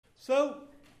So,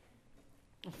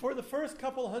 for the first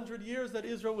couple hundred years that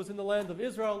Israel was in the land of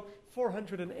Israel,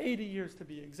 480 years to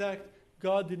be exact,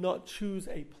 God did not choose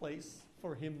a place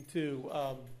for him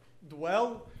to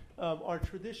dwell. Our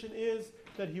tradition is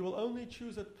that he will only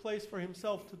choose a place for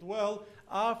himself to dwell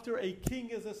after a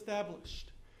king is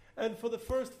established. And for the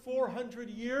first 400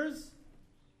 years,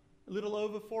 a little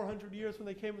over 400 years when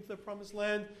they came into the promised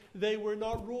land, they were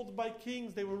not ruled by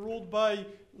kings. They were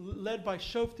led by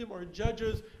shoftim or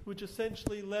judges, which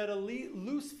essentially led a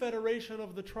loose federation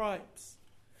of the tribes.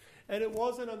 And it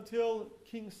wasn't until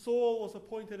King Saul was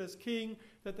appointed as king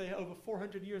that they, over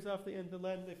 400 years after the end of the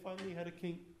land, they finally had a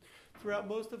king. Throughout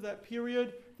most of that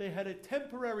period, they had a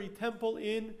temporary temple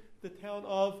in the town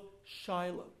of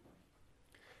Shiloh.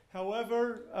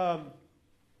 However,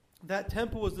 that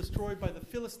temple was destroyed by the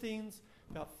Philistines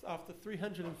after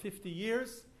 350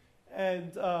 years.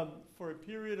 And for a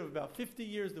period of about 50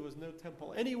 years, there was no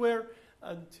temple anywhere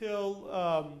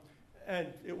until,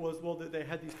 and it was, they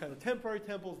had these kind of temporary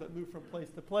temples that moved from place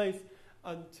to place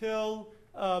until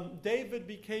David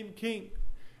became king.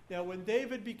 Now, when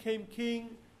David became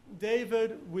king,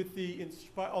 David,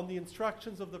 on the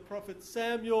instructions of the prophet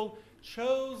Samuel,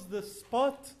 chose the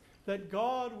spot that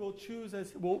God will choose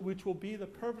which will be the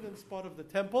permanent spot of the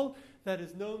temple, that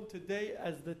is known today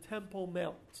as the Temple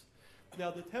Mount.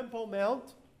 Now, the Temple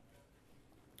Mount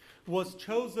was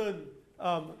chosen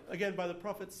again by the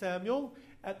prophet Samuel.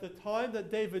 At the time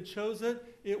that David chose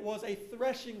it, it was a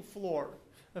threshing floor,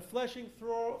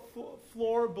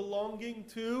 floor belonging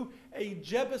to a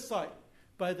Jebusite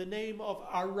by the name of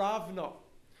Aravna.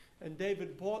 And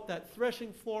David bought that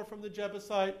threshing floor from the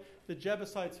Jebusite. The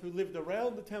Jebusites who lived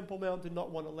around the Temple Mount did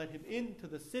not want to let him into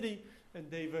the city,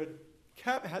 and David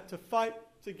had to fight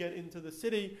to get into the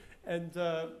city, and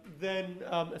then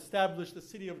established the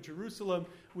city of Jerusalem,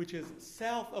 which is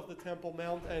south of the Temple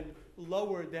Mount and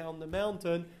lower down the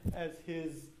mountain, as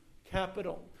his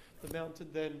capital. The mountain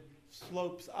then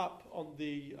slopes up on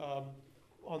the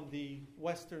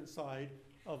western side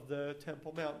of the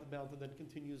Temple Mount. The mountain then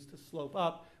continues to slope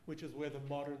up, which is where the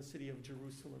modern city of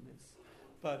Jerusalem is.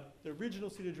 But the original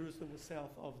city of Jerusalem was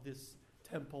south of this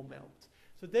Temple Mount.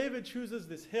 So David chooses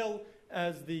this hill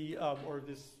as or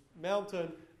this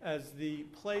mountain as the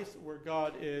place where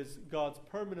God's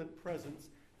permanent presence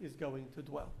is going to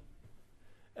dwell.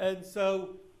 And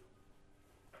so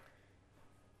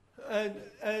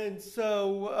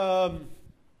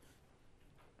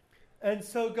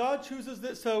God chooses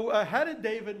this. So how did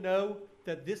David know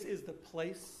that this is the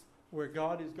place where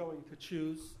God is going to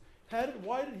choose?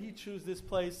 Why did he choose this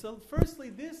place? So firstly,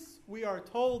 this, we are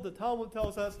told, the Talmud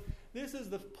tells us, this is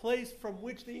the place from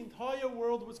which the entire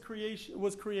world was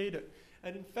created.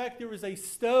 And in fact, there is a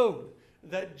stone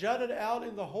that jutted out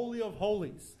in the Holy of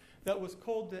Holies that was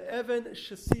called the Even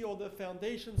Shasi, or the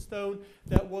foundation stone,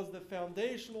 that was the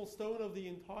foundational stone of the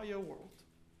entire world.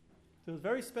 So it was a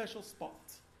very special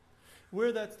spot.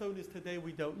 Where that stone is today,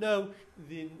 we don't know.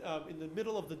 In the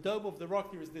middle of the dome of the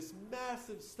rock, there is this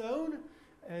massive stone,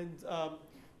 and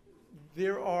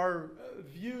there are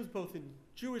views both in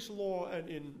Jewish law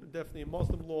and definitely in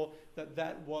Muslim law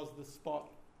that was the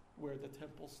spot where the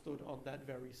temple stood, on that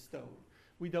very stone.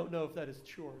 We don't know if that is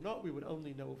true or not. We would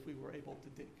only know if we were able to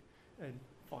dig and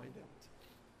find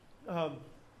out.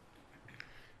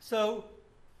 So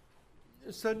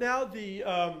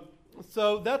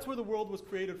that's where the world was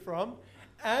created from.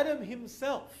 Adam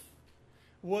himself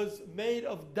was made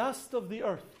of dust of the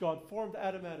earth. God formed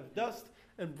Adam out of dust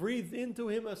and breathed into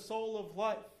him a soul of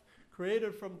life,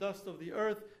 created from dust of the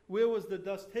earth. Where was the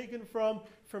dust taken from?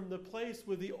 From the place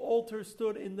where the altar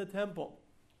stood in the temple.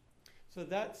 So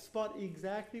that spot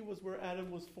exactly was where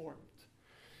Adam was formed.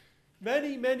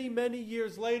 Many, many, many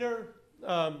years later,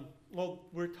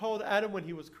 we're told Adam, when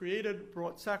he was created,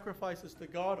 brought sacrifices to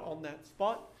God on that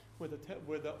spot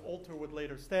where the altar would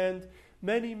later stand.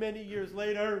 Many, many years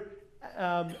later,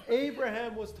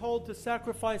 Abraham was told to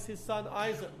sacrifice his son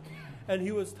Isaac. And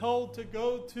he was told to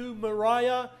go to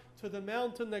Moriah, to the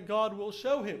mountain that God will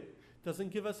show him. Doesn't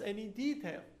give us any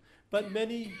detail. But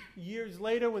many years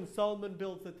later, when Solomon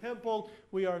builds the temple,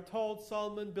 we are told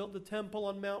Solomon built the temple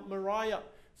on Mount Moriah.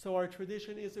 So our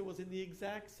tradition is it was in the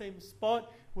exact same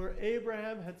spot where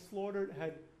Abraham had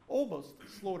almost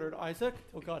slaughtered Isaac,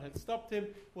 till God had stopped him,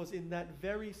 was in that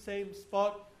very same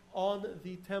spot on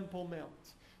the Temple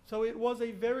Mount. So it was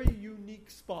a very unique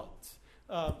spot,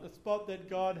 a spot that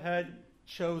God had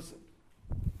chosen.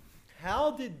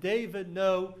 How did David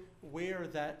know where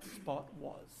that spot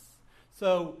was?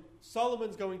 So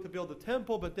Solomon's going to build a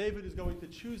temple, but David is going to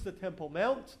choose the Temple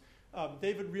Mount.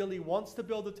 David really wants to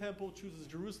build a temple, chooses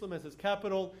Jerusalem as his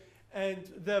capital, And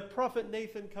the prophet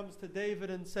Nathan comes to David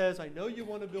and says, I know you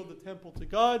want to build a temple to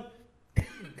God,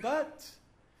 but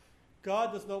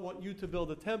God does not want you to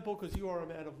build a temple because you are a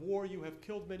man of war. You have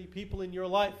killed many people in your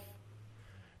life.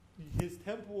 His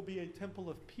temple will be a temple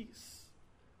of peace.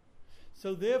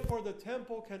 So therefore the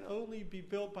temple can only be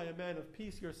built by a man of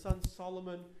peace, your son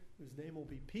Solomon, whose name will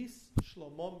be peace.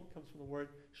 Shalom comes from the word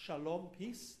shalom,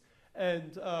 peace.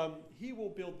 And he will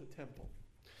build the temple.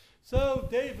 So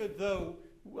David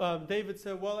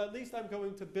said, well, at least I'm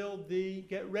going to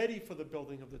get ready for the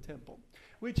building of the temple,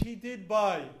 which he did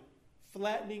by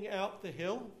flattening out the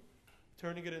hill,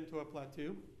 turning it into a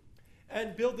plateau,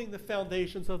 and building the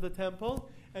foundations of the temple.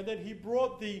 And then he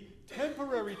brought the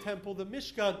temporary temple, the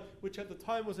Mishkan, which at the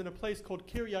time was in a place called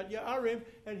Kiryat Ye'arim,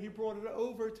 and he brought it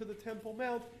over to the Temple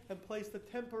Mount and placed the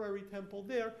temporary temple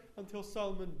there until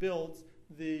Solomon builds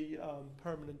the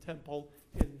permanent temple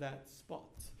in that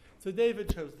spot. So David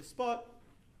chose the spot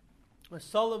where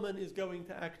Solomon is going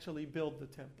to actually build the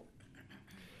temple.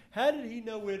 How did he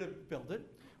know where to build it?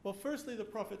 Well, firstly, the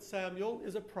prophet Samuel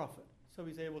is a prophet, so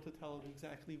he's able to tell him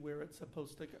exactly where it's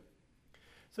supposed to go.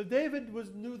 So David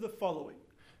knew the following.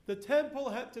 The temple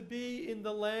had to be in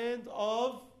the land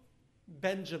of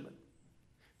Benjamin,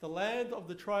 the land of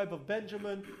the tribe of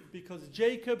Benjamin, because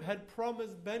Jacob had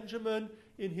promised Benjamin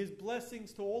in his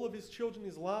blessings to all of his children,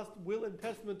 his last will and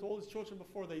testament to all his children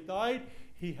before they died.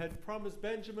 He had promised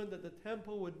Benjamin that the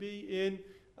temple would be in,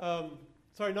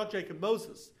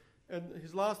 Moses. And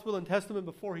his last will and testament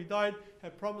before he died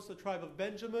had promised the tribe of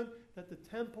Benjamin that the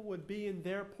temple would be in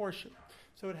their portion.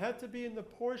 So it had to be in the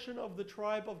portion of the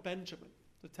tribe of Benjamin,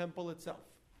 the temple itself.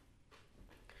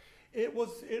 It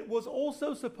was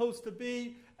also supposed to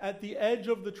be at the edge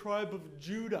of the tribe of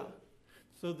Judah.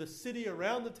 So the city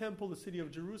around the temple, the city of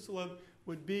Jerusalem,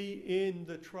 would be in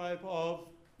the tribe of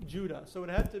Judah. So it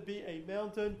had to be a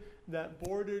mountain that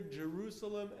bordered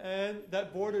Jerusalem and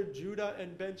that bordered Judah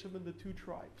and Benjamin, the two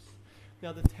tribes.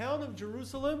 Now the town of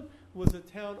Jerusalem was a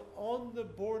town on the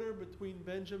border between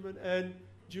Benjamin and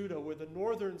Judah, where the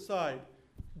northern side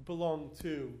belonged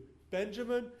to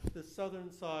Benjamin, the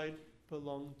southern side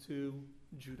belonged to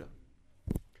Judah.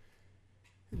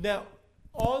 Now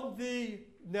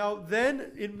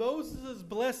then in Moses'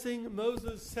 blessing,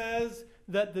 Moses says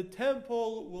that the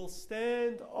temple will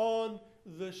stand on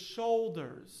the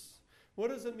shoulders. What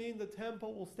does it mean the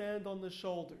temple will stand on the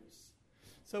shoulders?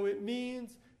 So it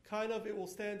means it will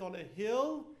stand on a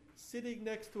hill sitting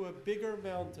next to a bigger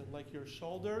mountain, like your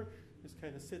shoulder just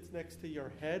kind of sits next to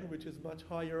your head, which is much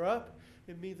higher up.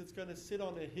 It means it's going to sit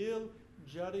on a hill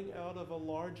jutting out of a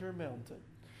larger mountain.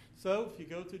 So if you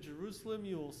go to Jerusalem,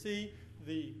 you will see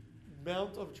the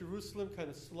Mount of Jerusalem kind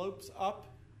of slopes up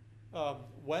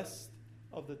west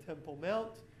of the Temple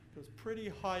Mount. It goes pretty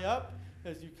high up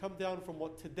as you come down from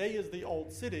what today is the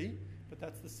Old City, but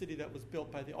that's the city that was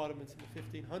built by the Ottomans in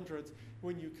the 1500s.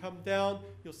 When you come down,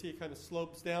 you'll see it kind of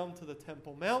slopes down to the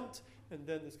Temple Mount, and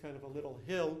then there's kind of a little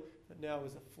hill that now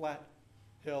is a flat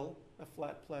hill, a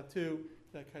flat plateau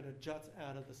that kind of juts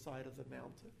out of the side of the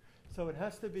mountain. So it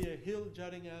has to be a hill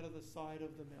jutting out of the side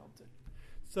of the mountain.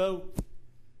 So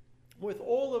with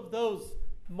all of those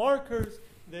markers,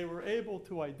 they were able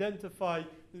to identify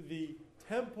the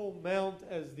Temple Mount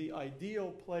as the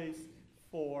ideal place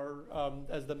for,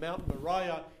 as the Mount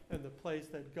Moriah, and the place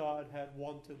that God had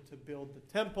wanted to build the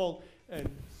temple. And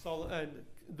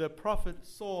the prophet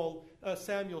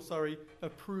Samuel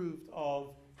approved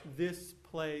of this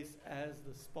place as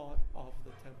the spot of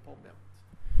the Temple Mount.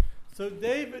 So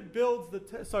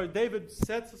David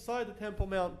sets aside the Temple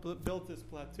Mount, built this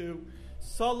plateau.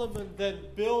 Solomon then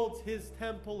builds his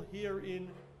temple here in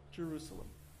Jerusalem.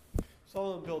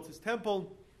 Solomon built his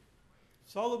temple.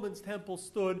 Solomon's temple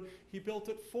stood. He built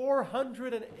it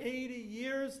 480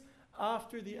 years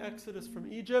after the Exodus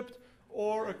from Egypt,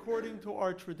 or according to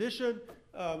our tradition,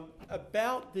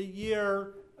 about the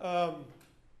year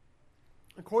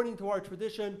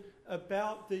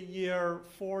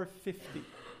 450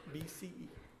 BCE.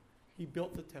 He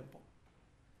built the temple.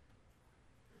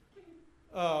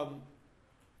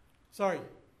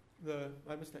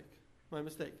 My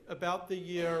mistake. About the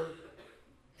year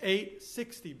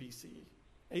 860 BCE.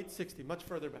 860, much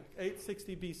further back.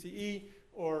 860 BCE,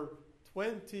 or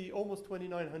almost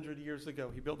 2,900 years ago,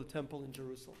 he built a temple in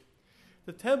Jerusalem.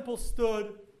 The temple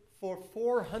stood for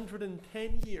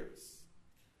 410 years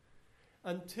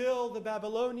until the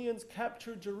Babylonians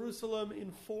captured Jerusalem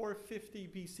in 450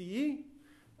 BCE.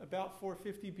 About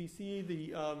 450 BCE,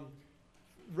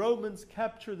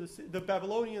 the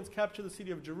Babylonians capture the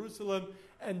city of Jerusalem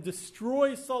and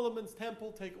destroy Solomon's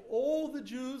temple, take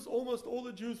almost all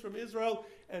the Jews from Israel,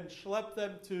 and schlep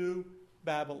them to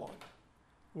Babylon.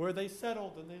 where they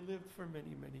settled and they lived for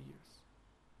many, many years.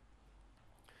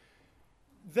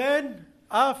 Then,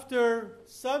 after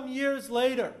some years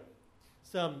later,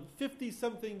 some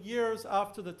 50-something years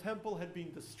after the temple had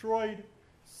been destroyed,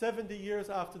 70 years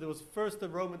after there was first the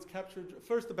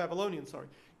Babylonians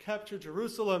captured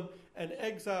Jerusalem and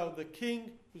exiled the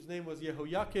king, whose name was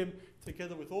Yehoiakim,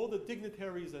 together with all the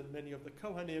dignitaries and many of the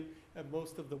Kohanim, and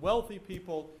most of the wealthy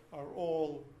people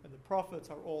and the prophets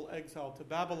are all exiled to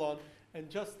Babylon, and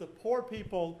just the poor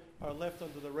people are left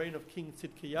under the reign of King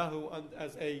Tzidkiyahu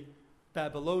as a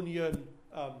Babylonian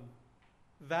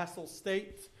vassal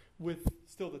state with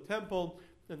still the temple.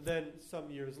 And then some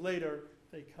years later,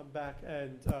 they come back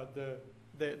and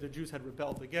the Jews had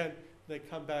rebelled again. They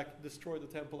come back, destroy the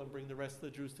temple, and bring the rest of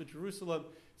the Jews to Jerusalem.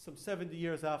 Some 70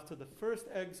 years after the first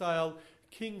exile,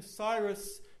 King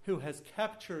Cyrus, who has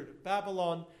captured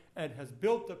Babylon and has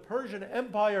built the Persian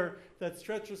Empire that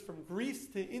stretches from Greece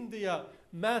to India,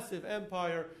 massive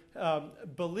empire,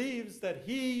 believes that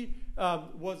he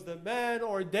was the man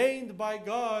ordained by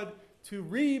God to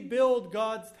rebuild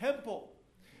God's temple.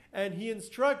 And he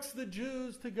instructs the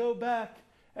Jews to go back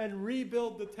and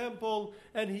rebuild the temple,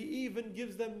 and he even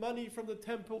gives them money from the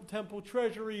temple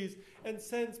treasuries and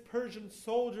sends Persian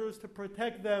soldiers to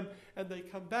protect them, and they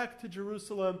come back to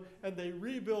Jerusalem and they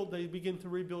begin to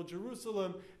rebuild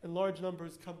Jerusalem, and large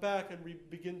numbers come back and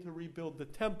begin to rebuild the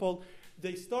temple.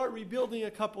 They start rebuilding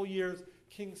a couple years.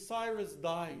 King Cyrus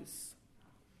dies.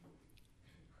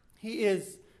 He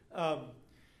is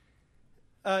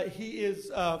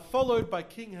followed by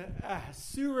King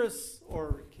Ahasuerus,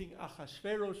 or King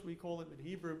Achashverosh, we call him in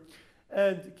Hebrew.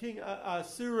 And King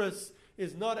Ahasuerus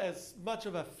is not as much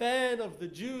of a fan of the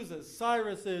Jews as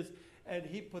Cyrus is, and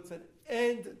he puts an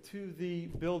end to the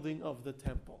building of the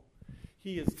temple.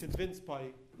 He is convinced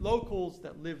by locals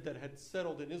that had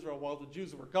settled in Israel while the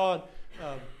Jews were gone,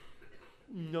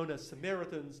 known as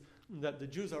Samaritans, that the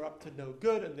Jews are up to no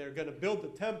good and they're going to build the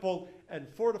temple and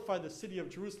fortify the city of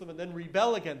Jerusalem and then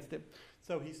rebel against him.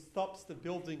 So he stops the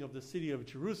building of the city of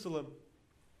Jerusalem.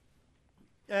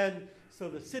 And so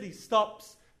the city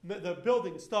stops, the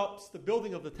building stops, the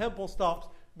building of the temple stops.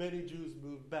 Many Jews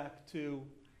move back to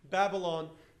Babylon,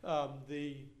 and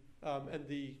the kind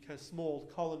of small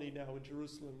colony now in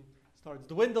Jerusalem starts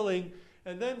dwindling.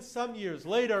 And then some years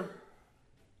later,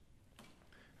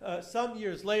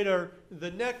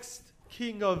 the next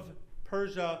king of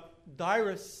Persia,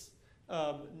 Darius,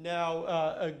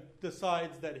 now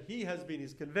decides that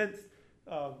he's convinced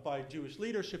by Jewish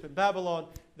leadership in Babylon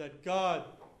that God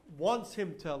wants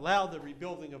him to allow the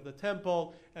rebuilding of the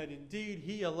temple, and indeed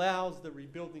he allows the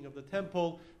rebuilding of the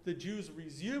temple. The Jews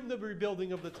resume the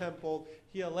rebuilding of the temple.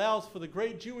 He allows for the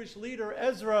great Jewish leader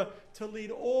Ezra to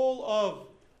lead all of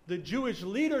the Jewish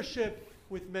leadership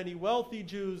with many wealthy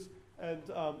Jews, and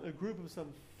a group of some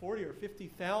 40 or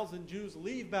 50,000 Jews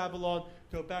leave Babylon,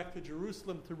 go back to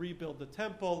Jerusalem to rebuild the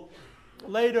temple.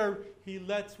 Later, he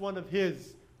lets one of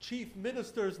his chief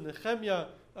ministers, Nehemiah,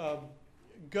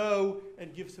 go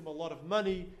and gives him a lot of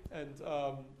money and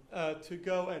to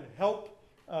go and help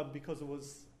because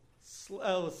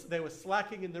they were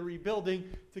slacking in the rebuilding,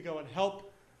 to go and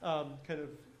help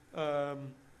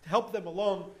help them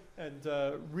along and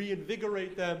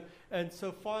reinvigorate them. And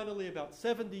so finally, about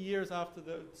 70 years after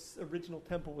the original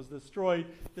temple was destroyed,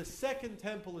 the second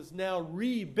temple is now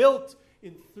rebuilt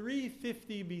in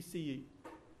 350 BCE.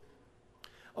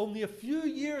 Only a few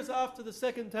years after the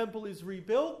second temple is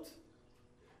rebuilt,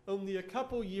 only a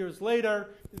couple years later,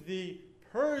 the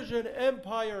Persian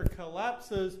Empire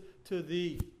collapses to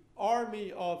the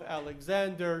army of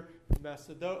Alexander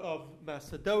of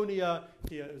Macedonia.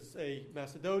 He is a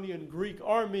Macedonian Greek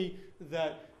army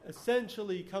that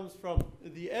essentially comes from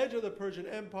the edge of the Persian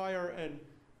Empire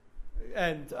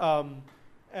and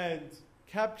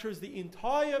captures the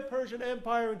entire Persian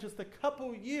Empire in just a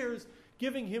couple years,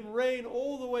 giving him reign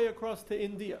all the way across to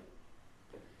India,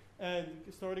 and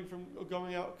starting from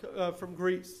going out from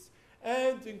Greece,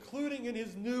 and including in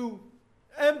his new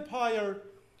empire,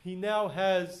 he now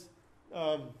has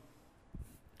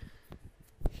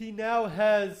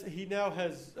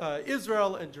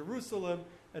Israel and Jerusalem,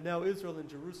 and now Israel and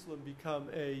Jerusalem become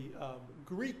a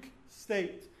Greek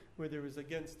state where there is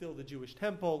again still the Jewish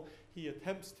temple. He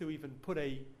attempts to even put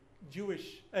a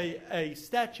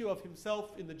statue of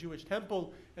himself in the Jewish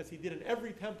temple, as he did in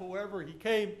every temple wherever he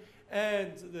came.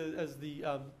 And as the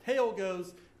tale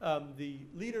goes, the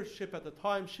leadership at the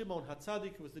time, Shimon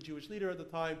HaTzadik, who was the Jewish leader at the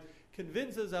time,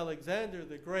 convinces Alexander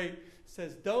the Great,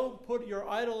 says, "Don't put your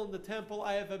idol in the temple.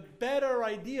 I have a better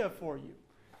idea for you."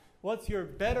 What's your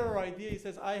better idea? He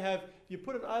says, if you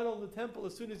put an idol in the temple,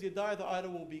 as soon as you die, the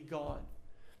idol will be gone.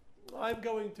 I'm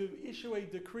going to issue a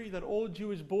decree that all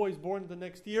Jewish boys born the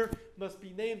next year must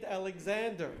be named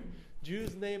Alexander.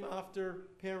 Jews name after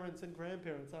parents and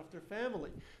grandparents, after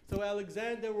family. So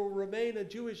Alexander will remain a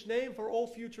Jewish name for all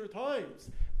future times.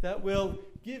 That will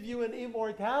give you an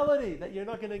immortality that you're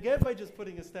not going to get by just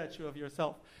putting a statue of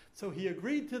yourself. So he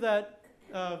agreed to that,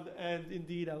 and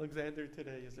indeed Alexander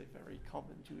today is a very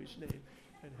common Jewish name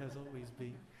and has always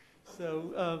been.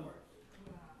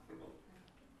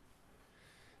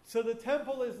 So the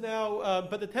temple is now,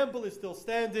 but the temple is still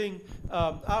standing.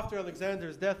 After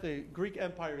Alexander's death, the Greek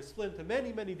Empire is split into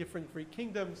many, many different Greek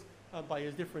kingdoms by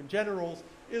his different generals.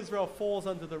 Israel falls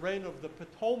under the reign of the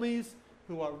Ptolemies,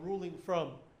 who are ruling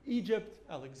from Egypt,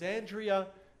 Alexandria,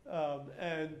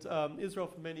 and Israel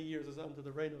for many years is under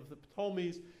the reign of the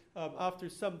Ptolemies. After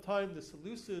some time, the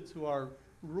Seleucids, who are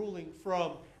ruling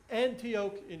from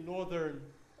Antioch in northern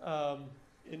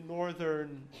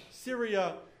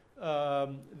Syria,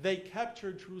 they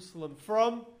capture Jerusalem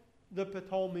from the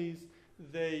Ptolemies.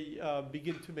 They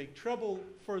begin to make trouble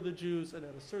for the Jews, and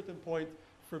at a certain point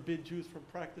forbid Jews from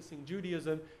practicing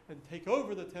Judaism and take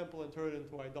over the temple and turn it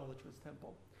into an idolatrous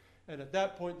temple. And at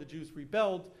that point the Jews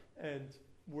rebelled and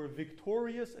were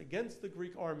victorious against the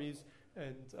Greek armies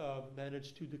and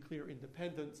managed to declare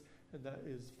independence, and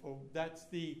that's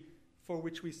for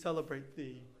which we celebrate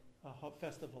the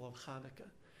festival of Hanukkah.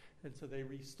 And so they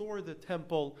restore the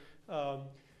temple.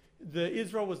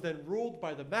 Israel was then ruled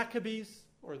by the Maccabees,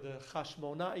 or the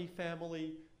Hashmona'i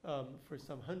family, for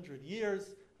some 100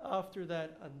 years after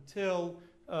that, until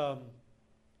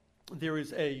there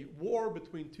is a war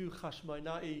between two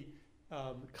Hashmona'i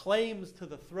claims to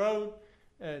the throne,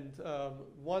 and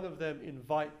one of them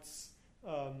invites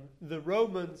the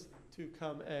Romans to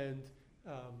come and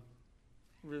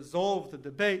resolve the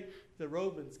debate. The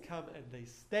Romans come and they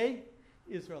stay.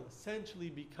 Israel essentially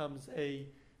becomes a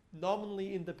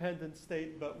nominally independent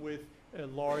state, but with a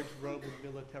large Roman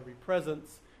military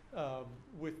presence.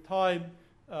 With time,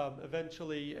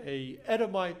 eventually a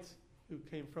Edomite who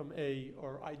came from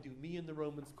or Idumean the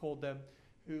Romans called them,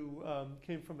 who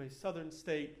came from a southern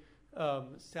state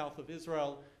south of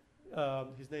Israel.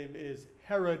 His name is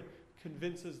Herod,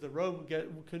 convinces the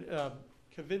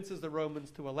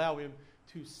Romans to allow him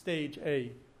to stage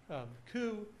a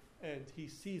coup, and he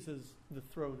seizes the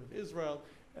throne of Israel,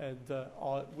 and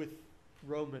with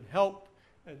Roman help.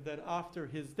 And then after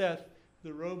his death,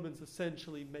 the Romans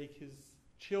essentially make his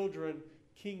children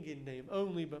king in name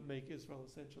only, but make Israel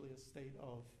essentially a state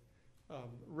of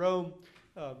Rome.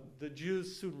 The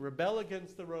Jews soon rebel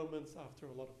against the Romans after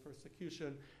a lot of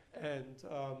persecution, and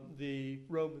the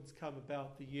Romans come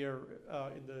about the year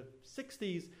in the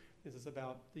 60s. This is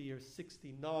about the year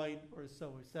 69 or so,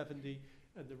 or 70,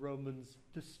 and the Romans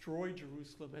destroy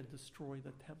Jerusalem and destroy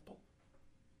the temple.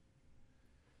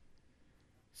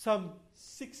 Some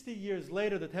 60 years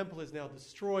later, the temple is now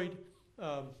destroyed.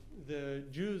 The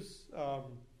Jews,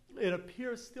 it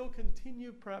appears, still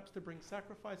continue perhaps to bring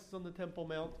sacrifices on the Temple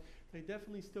Mount. They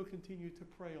definitely still continue to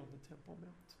pray on the Temple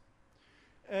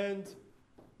Mount.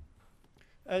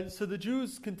 And so the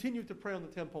Jews continue to pray on the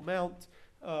Temple Mount.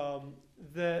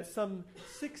 Some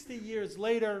 60 years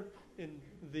later, in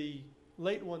the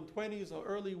late 120s or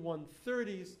early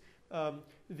 130s,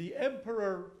 the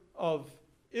emperor of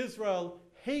Israel,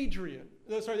 the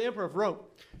emperor of Rome,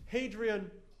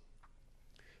 Hadrian,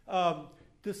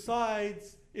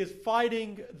 is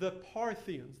fighting the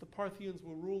Parthians. The Parthians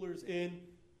were rulers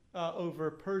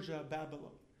over Persia,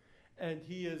 Babylon. And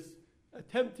he is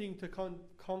attempting to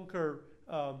conquer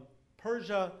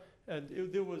Persia, and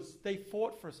they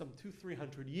fought for some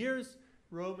 200-300 years.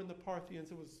 Rome and the Parthians,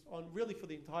 it was really for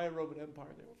the entire Roman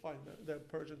Empire. They were fighting the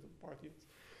Persians and the Parthians.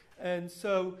 And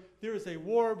so there is a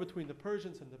war between the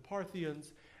Persians and the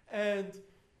Parthians, and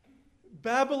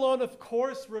Babylon, of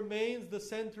course, remains the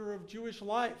center of Jewish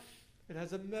life. It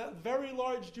has a very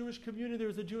large Jewish community. There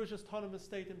is a Jewish autonomous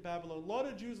state in Babylon. A lot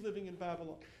of Jews living in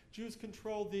Babylon. Jews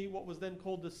control what was then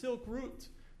called the Silk Route,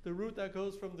 the route that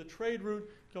goes from the trade route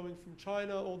going from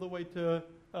China all the way to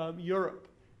Europe.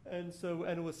 And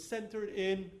it was centered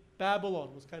in Babylon.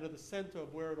 It was kind of the center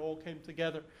of where it all came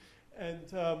together.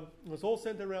 And it was all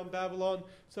centered around Babylon.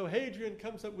 So Hadrian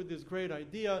comes up with this great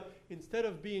idea. Instead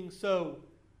of being so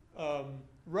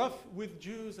rough with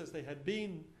Jews as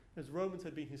Romans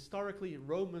had been historically,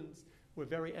 Romans were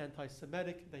very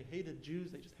anti-Semitic. They hated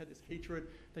Jews. They just had this hatred.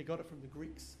 They got it from the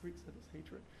Greeks. Greeks had this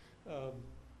hatred.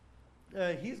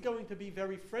 He's going to be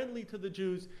very friendly to the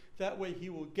Jews. That way he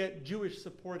will get Jewish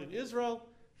support in Israel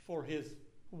for his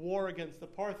war against the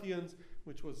Parthians,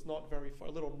 which was not very far,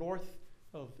 a little north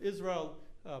of Israel,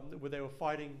 where they were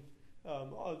fighting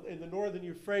in the northern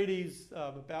Euphrates,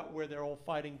 about where they're all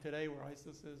fighting today, where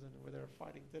ISIS is and where they're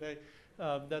fighting today.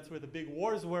 That's where the big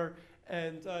wars were.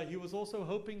 And he was also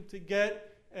hoping to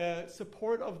get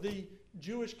support of the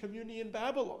Jewish community in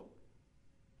Babylon.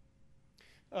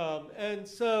 And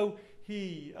so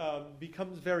he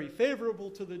becomes very favorable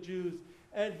to the Jews,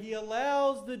 and he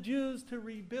allows the Jews to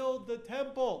rebuild the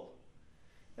temple.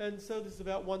 And so this is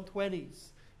about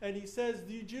 120s. And he says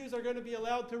the Jews are going to be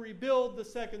allowed to rebuild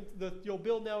you'll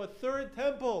build now a third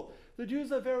temple. The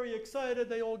Jews are very excited.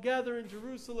 They all gather in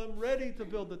Jerusalem, ready to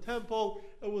build the temple.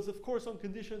 It was, of course, on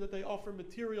condition that they offer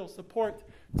material support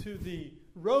to the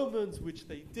Romans, which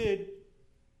they did.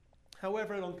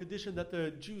 However, on condition that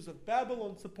the Jews of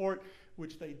Babylon support,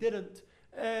 which they didn't.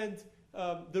 And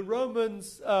the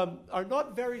Romans are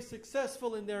not very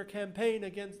successful in their campaign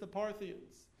against the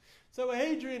Parthians. So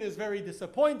Hadrian is very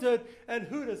disappointed, and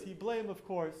who does he blame, of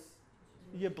course?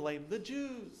 You blame the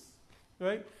Jews,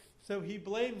 right? So he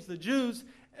blames the Jews,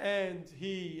 and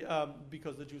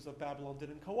because the Jews of Babylon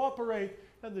didn't cooperate,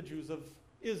 and the Jews of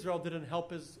Israel didn't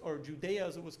help or Judea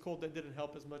as it was called, they didn't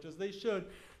help as much as they should.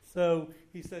 So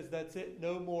he says, that's it,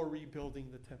 no more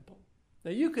rebuilding the temple.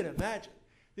 Now you can imagine,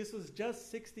 this was just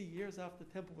 60 years after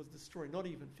the temple was destroyed, not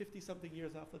even 50-something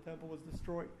years after the temple was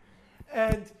destroyed.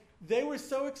 And they were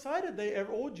so excited.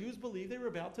 All Jews believed they were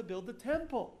about to build the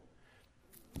temple.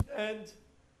 And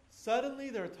suddenly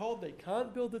they're told they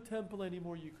can't build the temple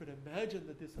anymore. You could imagine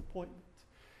the disappointment.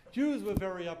 Jews were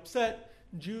very upset.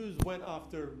 Jews went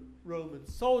after Roman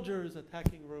soldiers,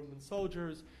 attacking Roman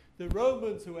soldiers. The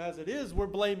Romans, who as it is were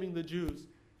blaming the Jews,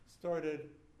 started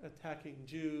attacking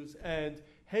Jews. And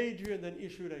Hadrian then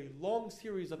issued a long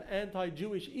series of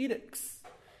anti-Jewish edicts.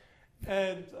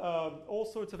 And all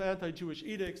sorts of anti-Jewish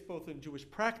edicts, both in Jewish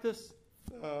practice,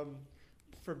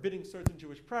 forbidding certain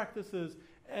Jewish practices,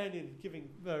 and in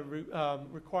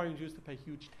requiring Jews to pay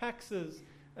huge taxes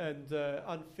and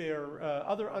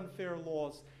other unfair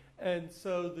laws. And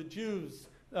so the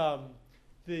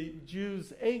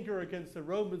Jews' anger against the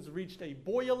Romans reached a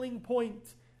boiling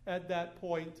point at that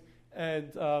point,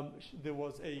 and there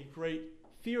was a great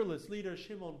fearless leader,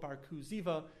 Shimon bar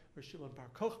Kuziva, or Shimon bar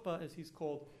Kokhba, as he's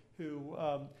called, who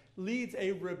leads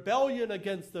a rebellion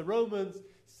against the Romans,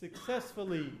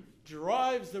 successfully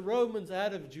drives the Romans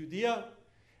out of Judea,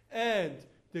 and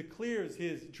declares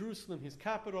Jerusalem his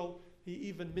capital. He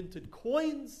even minted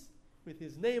coins with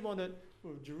his name on it,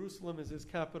 with Jerusalem as his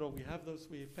capital. We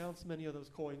found many of those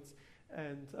coins,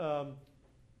 and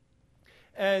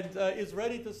is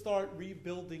ready to start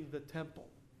rebuilding the temple.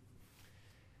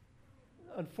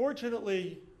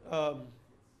 Unfortunately,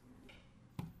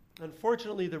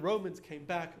 the Romans came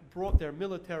back, brought their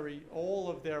military,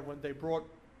 when they brought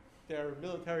their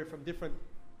military from different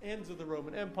ends of the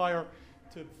Roman Empire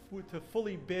to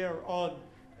fully bear on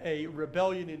a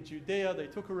rebellion in Judea. They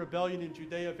took a rebellion in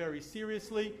Judea very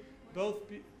seriously.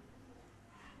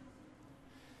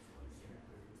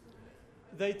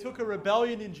 They took a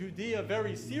rebellion in Judea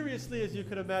very seriously, as you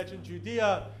can imagine.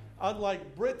 Judea,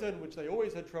 unlike Britain, which they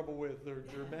always had trouble with, or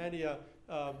Germania,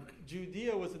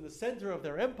 Judea was in the center of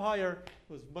their empire,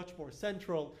 was much more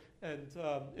central, and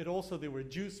there were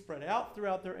Jews spread out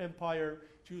throughout their empire.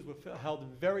 Jews were held in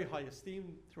very high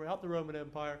esteem throughout the Roman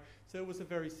Empire, so it was a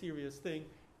very serious thing,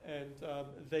 and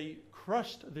they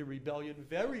crushed the rebellion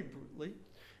very brutally,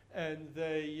 and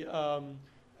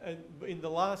in the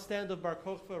last stand of Bar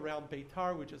Kokhba around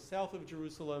Beitar, which is south of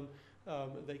Jerusalem,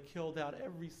 they killed out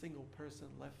every single person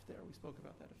left there. We spoke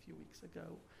about that a few weeks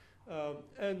ago.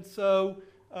 And so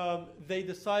they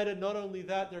decided not only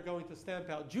that they're going to stamp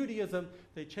out Judaism,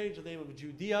 they changed the name of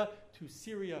Judea to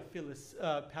Syria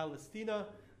Palestina,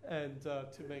 and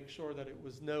to make sure that it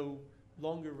was no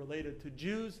longer related to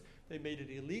Jews, they made it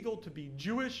illegal to be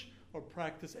Jewish or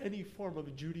practice any form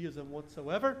of Judaism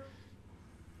whatsoever.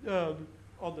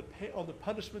 On the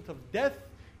punishment of death,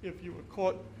 if you were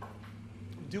caught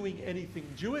doing anything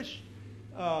Jewish,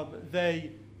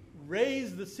 they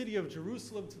razed the city of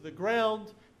Jerusalem to the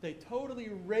ground. They totally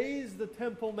razed the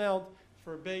Temple Mount,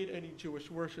 forbade any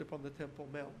Jewish worship on the Temple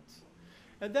Mount.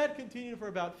 And that continued for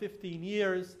about 15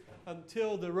 years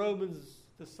until the Romans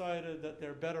decided that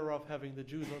they're better off having the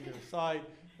Jews on their side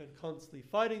than constantly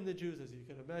fighting the Jews. As you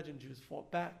can imagine, Jews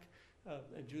fought back,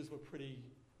 and Jews were pretty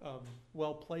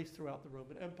well placed throughout the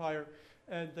Roman Empire.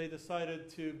 And they decided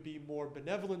to be more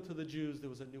benevolent to the Jews. There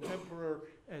was a new emperor,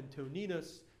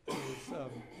 Antoninus, who was a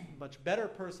much better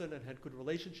person and had good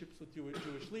relationships with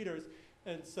Jewish leaders.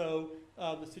 And so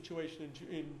the situation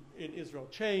in Israel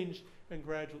changed, and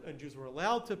Jews were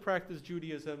allowed to practice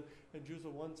Judaism, and Jews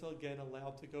were once again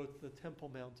allowed to go to the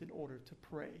Temple Mount in order to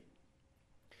pray.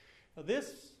 Now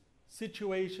this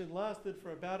situation lasted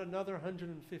for about another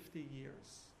 150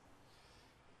 years.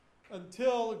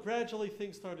 Until gradually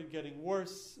things started getting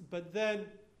worse, but then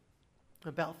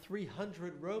about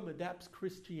 300 Rome adapts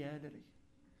Christianity.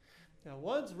 Now,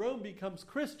 once Rome becomes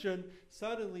Christian,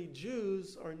 suddenly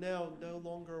Jews are now no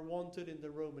longer wanted in the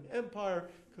Roman Empire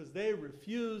because they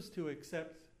refuse to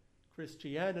accept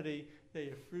Christianity. They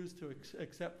refuse to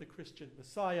accept the Christian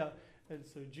Messiah, and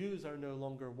so Jews are no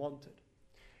longer wanted.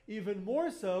 Even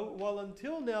more so, while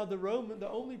until now the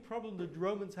only problem the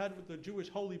Romans had with the Jewish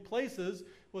holy places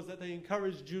was that they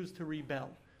encouraged Jews to rebel.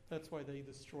 That's why they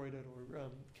destroyed it or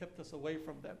kept us away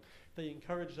from them. They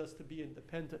encouraged us to be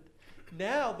independent.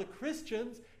 Now the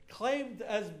Christians, claimed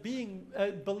as being,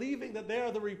 believing that they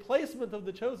are the replacement of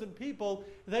the chosen people,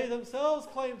 they themselves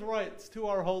claimed rights to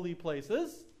our holy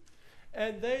places,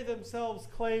 and they themselves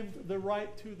claimed the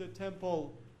right to the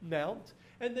Temple Mount,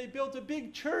 and they built a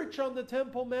big church on the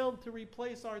Temple Mount to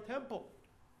replace our temple.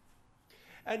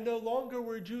 And no longer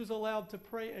were Jews allowed to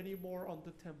pray anymore on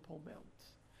the Temple Mount.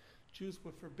 Jews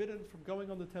were forbidden from going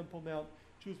on the Temple Mount.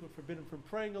 Jews were forbidden from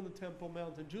praying on the Temple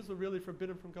Mount. And Jews were really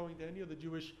forbidden from going to any of the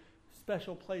Jewish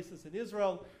special places in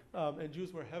Israel. And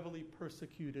Jews were heavily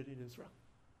persecuted in Israel.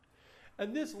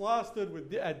 And this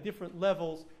lasted at different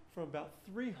levels from about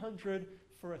 300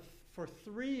 for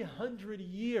 300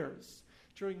 years,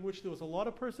 during which there was a lot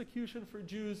of persecution for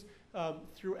Jews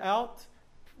throughout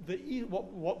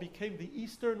what became the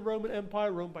Eastern Roman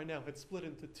Empire. Rome by now had split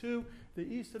into two, the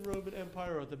Eastern Roman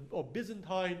Empire or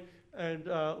Byzantine, and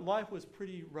life was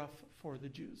pretty rough for the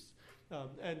Jews.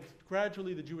 And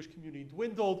gradually the Jewish community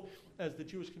dwindled as the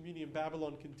Jewish community in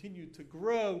Babylon continued to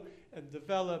grow and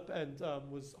develop and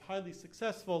was highly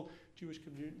successful. The Jewish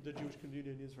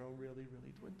community in Israel really,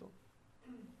 really dwindled.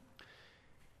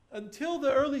 Until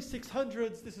the early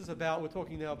 600s, we're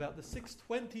talking now about the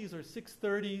 620s or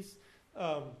 630s,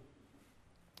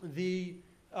 the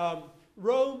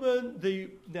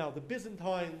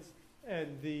Byzantines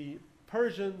and the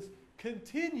Persians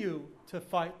continue to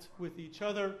fight with each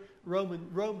other.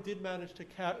 Rome did manage to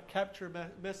capture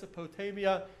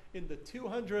Mesopotamia in the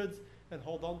 200s and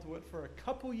hold on to it for a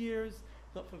couple years,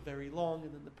 not for very long,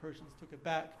 and then the Persians took it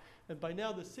back. And by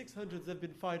now the 600s have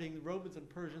been fighting, the Romans and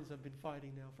Persians have been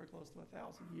fighting now for close to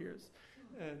 1,000 years.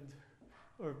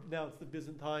 Or now it's the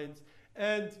Byzantines.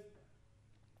 And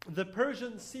the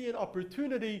Persians see an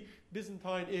opportunity.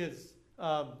 Byzantine is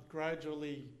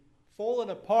gradually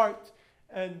fallen apart,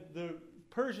 and the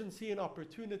Persians see an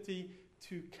opportunity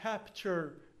to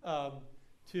capture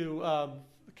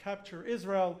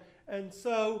Israel. And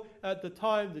so at the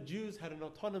time, the Jews had an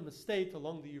autonomous state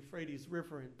along the Euphrates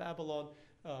River in Babylon,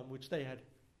 which they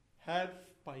had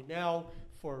by now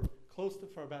for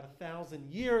about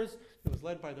 1,000 years. It was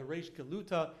led by the Reish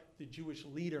Galuta, the Jewish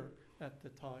leader at the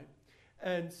time.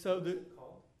 And so What was it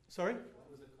called? Sorry? What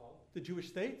was it called? The Jewish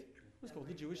state? It was called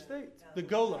the Jewish state. The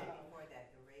Gola.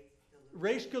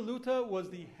 Reish Galuta was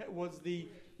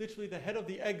literally the head of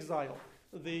the exile.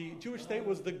 The Jewish state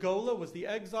was the Gola, was the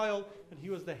exile, and he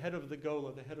was the head of the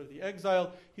Gola, the head of the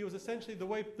exile. He was essentially, the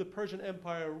way the Persian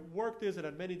Empire worked is it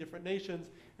had many different nations,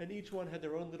 and each one had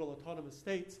their own little autonomous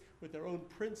states with their own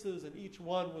princes, and each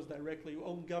one was directly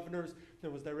owned governors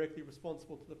and was directly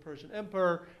responsible to the Persian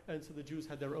emperor. And so the Jews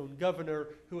had their own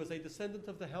governor, who was a descendant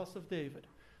of the house of David.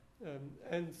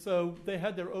 And so they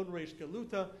had their own Reish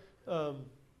Galuta.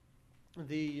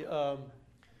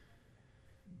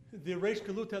 The Reish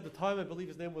Galuta at the time, I believe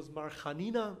his name was Mar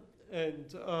Chanina,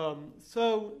 and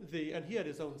he had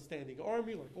his own standing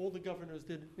army, like all the governors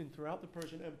did throughout the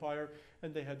Persian Empire,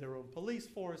 and they had their own police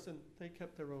force, and they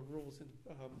kept their own rules. And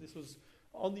this was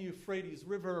on the Euphrates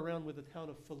River, around where the town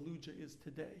of Fallujah is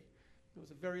today. It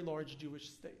was a very large Jewish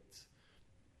state,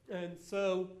 and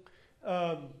so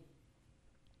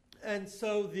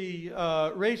the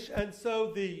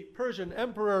Persian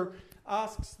emperor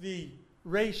asks the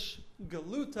Reish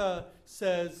Galuta,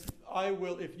 says, "I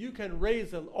will, if you can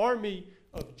raise an army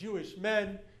of Jewish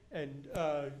men and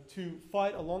to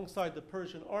fight alongside the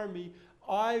Persian army,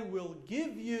 I will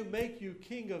make you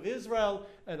king of Israel,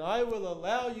 and I will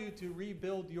allow you to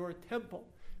rebuild your temple."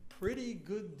 Pretty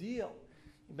good deal.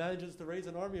 He manages to raise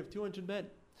an army of 200 men.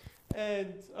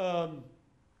 And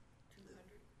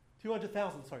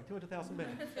 200,000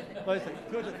 men. My mistake,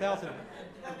 200,000 men.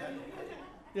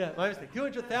 Yeah, my mistake,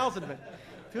 200,000 men.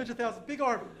 200,000, big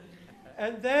army.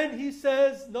 And then he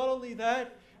says, not only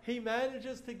that, he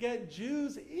manages to get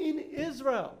Jews in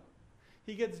Israel.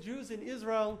 He gets Jews in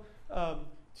Israel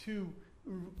to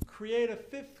create a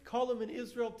fifth column in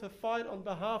Israel to fight on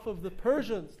behalf of the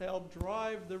Persians, to help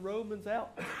drive the Romans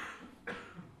out.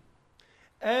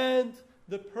 And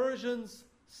the Persians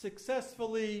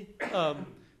successfully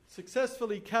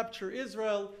capture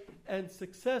Israel and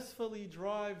successfully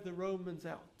drive the Romans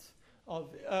out.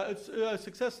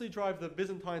 Successfully drive the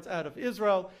Byzantines out of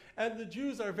Israel, and the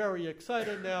Jews are very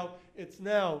excited now. It's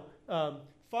now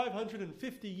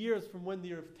 550 years from when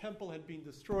the temple had been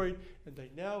destroyed, and they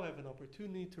now have an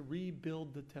opportunity to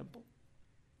rebuild the temple.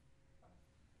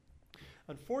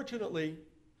 Unfortunately,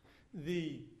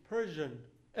 the Persian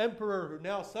emperor, who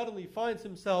now suddenly finds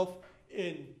himself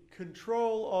in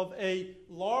control of a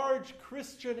large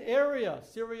Christian area,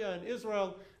 Syria and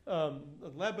Israel,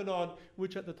 Lebanon,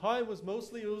 which at the time was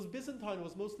Byzantine,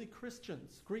 was mostly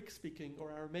Christians, Greek-speaking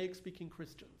or Aramaic-speaking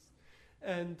Christians.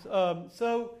 And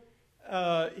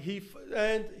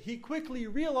he quickly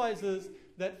realizes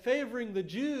that favoring the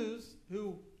Jews,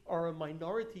 who are a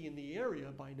minority in the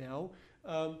area by now,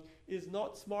 is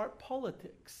not smart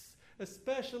politics,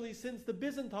 especially since the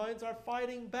Byzantines are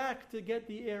fighting back to get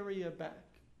the area back.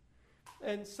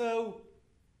 And so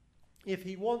if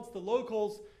he wants the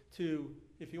locals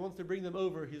if he wants to bring them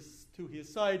over to his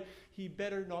side, he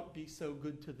better not be so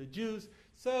good to the Jews.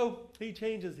 So he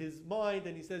changes his mind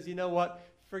and he says, you know what,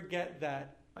 forget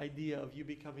that idea of you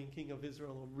becoming king of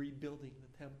Israel or rebuilding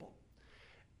the temple.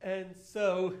 And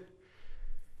so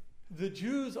the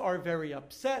Jews are very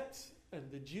upset, and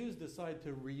the Jews decide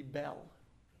to rebel.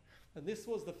 And this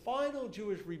was the final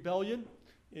Jewish rebellion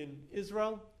in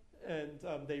Israel, and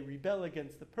they rebel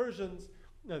against the Persians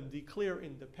and declare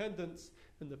independence.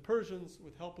 And the Persians,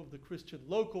 with help of the Christian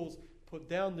locals, put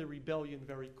down the rebellion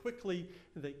very quickly,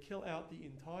 and they kill out the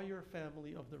entire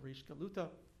family of the Reish Galuta,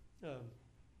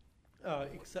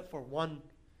 except for one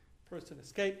person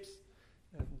escapes,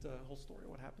 and the whole story,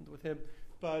 what happened with him.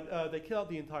 But they kill out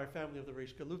the entire family of the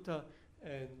Reish Galuta,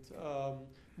 and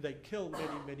they kill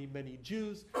many, many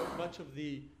Jews. Much of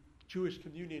the Jewish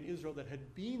community in Israel that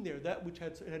had been there, that which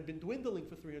had been dwindling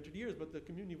for 300 years, but the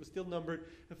community was still numbered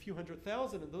a few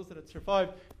 100,000, and those that had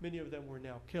survived, many of them were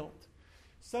now killed.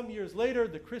 Some years later,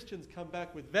 the Christians come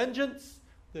back with vengeance.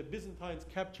 The Byzantines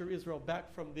capture Israel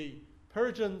back from the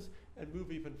Persians and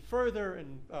move even further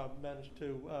and manage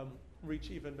to reach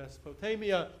even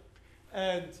Mesopotamia.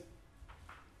 And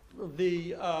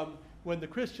when the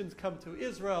Christians come to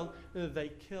Israel, they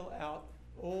kill out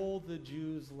all the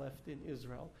Jews left in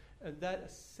Israel. And that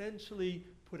essentially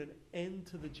put an end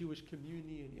to the Jewish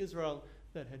community in Israel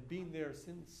that had been there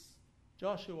since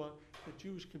Joshua. The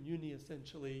Jewish community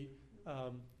essentially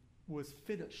was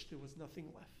finished. There was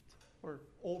nothing left, or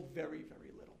all very,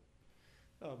 very little.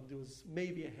 There was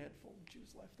maybe a handful of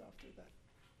Jews left after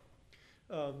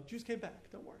that. Jews came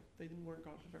back, don't worry. They weren't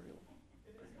gone for very long.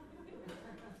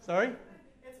 Sorry?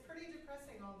 It's pretty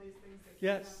depressing, all these things that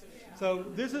Yes. happen. So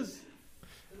this is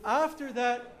after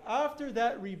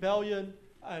that rebellion,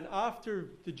 and after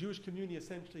the Jewish community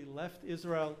essentially left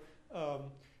Israel,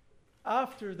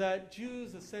 after that,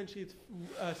 Jews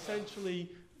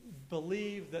essentially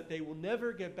believe that they will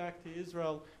never get back to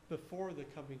Israel before the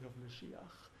coming of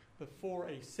Mashiach, before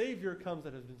a Savior comes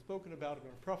that has been spoken about in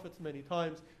our prophets many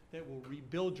times, that will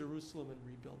rebuild Jerusalem and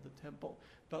rebuild the temple.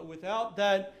 But without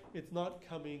that, it's not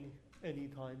coming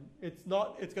anytime. It's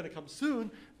going to come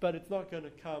soon, but it's not going to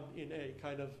come in a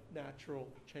kind of natural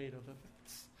chain of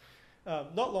events.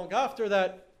 Not long after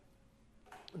that,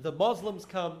 the Muslims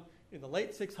come in the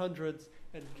late 600s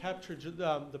and capture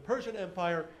the Persian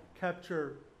Empire,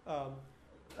 capture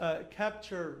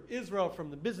Israel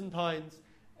from the Byzantines,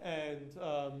 and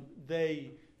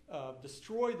they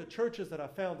destroy the churches that are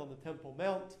found on the Temple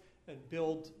Mount and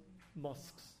build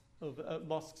mosques.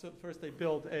 Mosques. First, they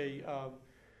build the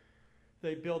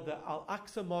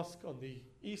Al-Aqsa Mosque on the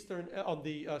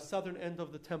southern end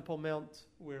of the Temple Mount,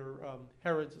 where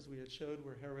Herod's, as we had showed,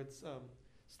 where Herod's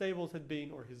stables had been,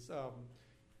 or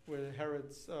where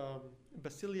Herod's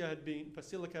basilica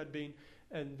had been,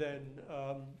 and then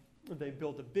they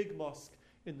built a big mosque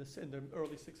in the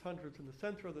early 600s in the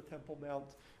center of the Temple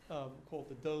Mount, called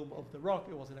the Dome of the Rock.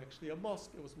 It wasn't actually a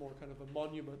mosque; it was more kind of a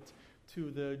monument to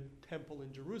the temple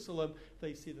in Jerusalem.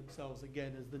 They see themselves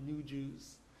again as the new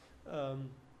Jews.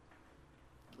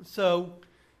 So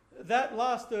that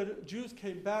lasted. Jews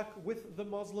came back with the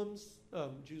Muslims.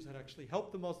 Jews had actually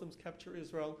helped the Muslims capture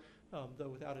Israel, though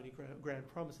without any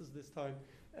grand promises this time,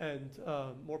 and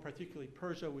more particularly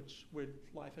Persia, where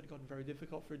life had gotten very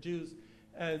difficult for Jews.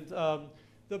 And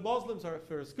the Muslims are at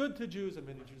first good to Jews, and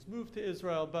many Jews move to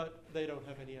Israel, but they don't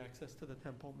have any access to the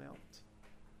Temple Mount.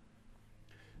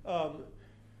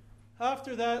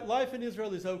 After that, life in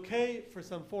Israel is okay for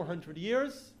some 400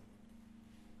 years,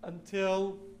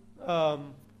 until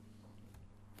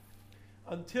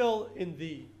in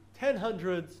the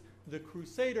 1000s, the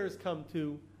Crusaders come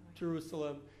to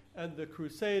Jerusalem, and the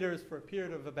Crusaders, for a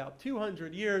period of about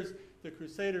 200 years, the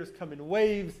Crusaders come in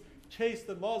waves, chase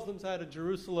the Muslims out of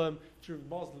Jerusalem.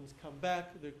 Muslims come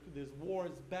back. There's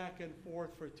wars back and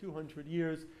forth for 200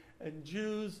 years. And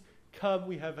Jews come.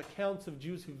 We have accounts of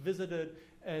Jews who visited,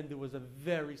 and there was a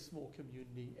very small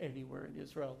community anywhere in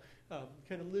Israel.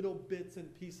 Kind of little bits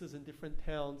and pieces in different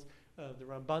towns. The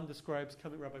Ramban describes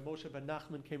coming, Rabbi Moshe ben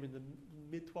Nachman came in the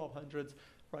mid-1200s,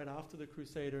 right after the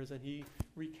Crusaders, and he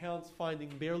recounts finding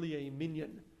barely a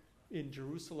minyan in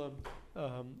Jerusalem.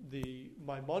 The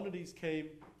Maimonides came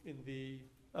in the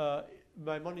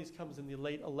Maimonides comes in the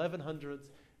late 1100s,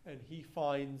 and he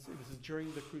finds, this is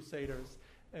during the Crusaders,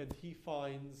 and he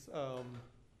finds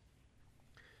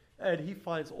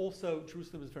also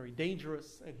Jerusalem is very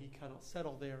dangerous, and he cannot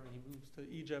settle there, and he moves to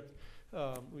Egypt.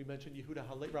 We mentioned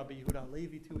Rabbi Yehuda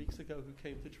Halevi 2 weeks ago, who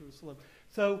came to Jerusalem.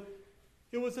 So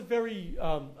it was a very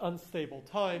unstable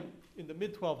time. In the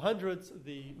mid-1200s,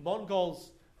 the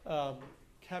Mongols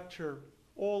capture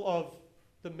all of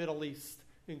the Middle East,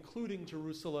 including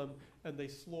Jerusalem, and they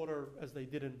slaughter, as they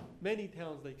did in many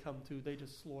towns they come to, they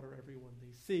just slaughter everyone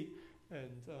they see.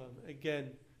 And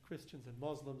again, Christians and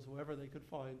Muslims, whoever they could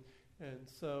find. And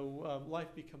so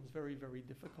life becomes very, very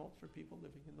difficult for people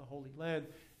living in the Holy Land.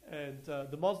 And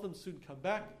the Muslims soon come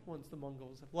back once the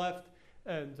Mongols have left,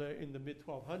 and in the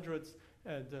mid-1200s,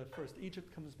 and first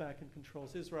Egypt comes back and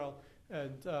controls Israel,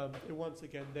 and once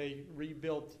again they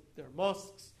rebuild their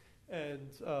mosques,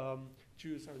 and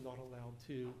Jews are not allowed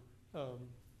to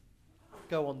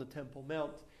go on the Temple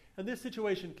Mount. And this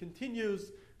situation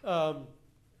continues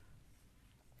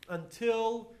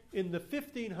until in the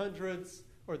 1500s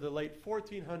or the late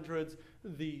 1400s,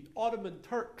 the Ottoman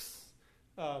Turks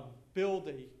build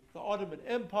the Ottoman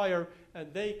Empire,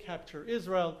 and they capture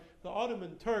Israel. The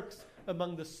Ottoman Turks,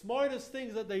 among the smartest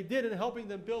things that they did in helping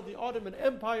them build the Ottoman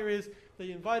Empire is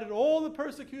they invited all the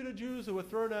persecuted Jews who were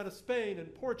thrown out of Spain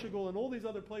and Portugal and all these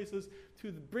other places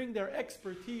to bring their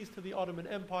expertise to the Ottoman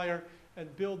Empire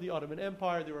and build the Ottoman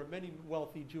Empire. There were many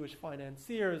wealthy Jewish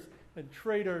financiers and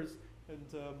traders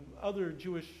and other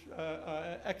Jewish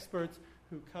experts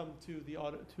who come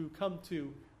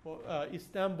to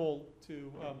Istanbul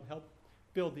to help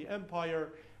build the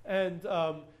empire. And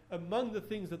among the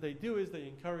things that they do is they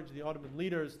encourage the Ottoman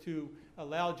leaders to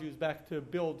allow Jews back to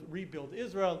rebuild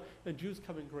Israel, and Jews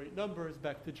come in great numbers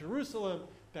back to Jerusalem,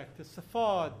 back to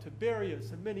Safad,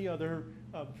 Tiberias, and many other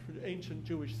ancient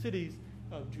Jewish cities.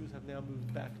 Jews have now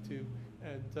moved back to,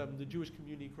 and the Jewish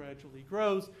community gradually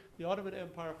grows. The Ottoman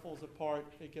Empire falls apart.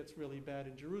 It gets really bad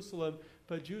in Jerusalem,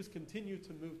 but Jews continue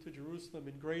to move to Jerusalem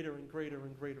in greater and greater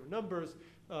and greater numbers,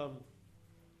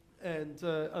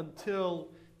 until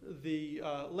the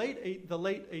late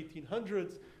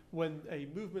 1800s, when a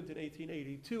movement in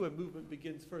 1882, a movement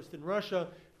begins first in Russia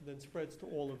and then spreads to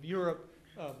all of Europe.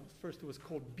 First it was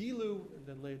called Bilu, and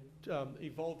then later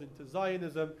evolved into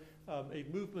Zionism, a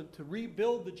movement to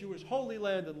rebuild the Jewish Holy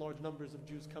Land, and large numbers of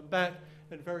Jews come back.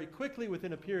 And very quickly,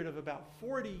 within a period of about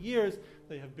 40 years,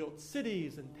 they have built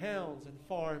cities and towns and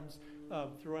farms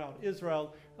throughout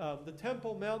Israel. The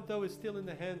Temple Mount, though, is still in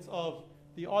the hands of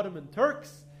the Ottoman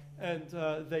Turks, and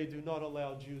they do not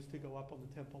allow Jews to go up on the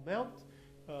Temple Mount.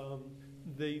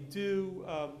 They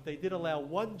did allow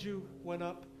one Jew went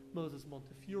up. Moses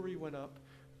Montefiore went up,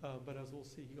 but as we'll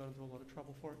see, he got into a lot of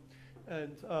trouble for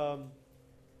it.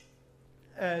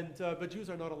 But Jews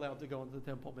are not allowed to go on the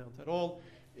Temple Mount at all.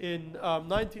 In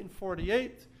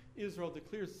 1948, Israel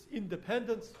declares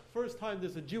independence. First time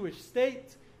there's a Jewish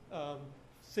state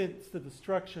since the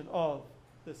destruction of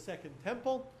the Second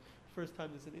Temple. First time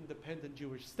there's an independent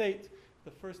Jewish state.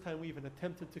 The first time we even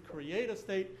attempted to create a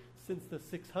state since the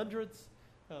 600s,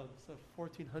 so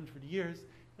 1,400 years,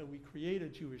 and we create a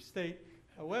Jewish state.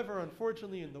 However,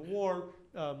 unfortunately, in the war,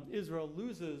 Israel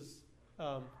loses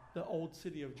the old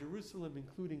city of Jerusalem,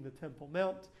 including the Temple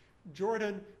Mount.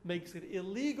 Jordan makes it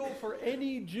illegal for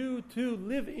any Jew to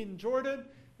live in Jordan,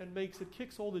 and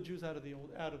kicks all the Jews out of the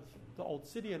old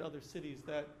city and other cities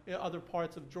other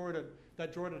parts of Jordan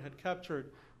that Jordan had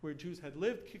captured, where Jews had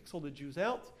lived, kicks all the Jews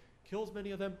out, kills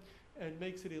many of them, and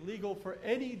makes it illegal for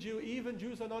any Jew. Even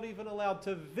Jews are not even allowed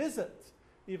to visit.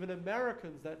 Even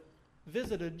Americans that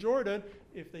visited Jordan,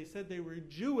 if they said they were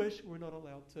Jewish, we're not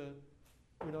allowed to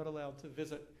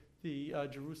visit the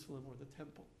Jerusalem or the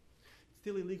temple. It's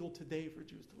still illegal today for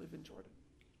Jews to live in Jordan.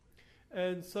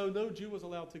 And so no Jew was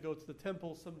allowed to go to the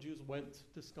temple. Some Jews went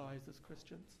disguised as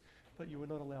Christians, but you were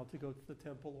not allowed to go to the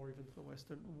temple or even to the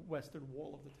western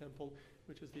wall of the temple,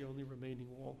 which is the only remaining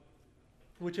wall,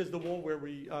 which is the wall where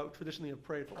we traditionally have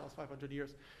prayed for the last 500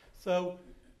 years. So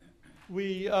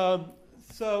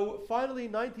finally,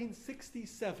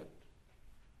 1967,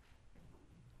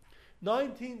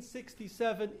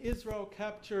 1967, Israel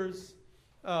captures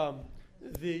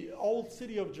the old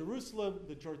city of Jerusalem.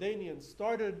 The Jordanians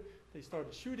they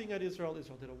started shooting at Israel.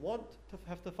 Israel didn't want to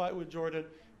have to fight with Jordan,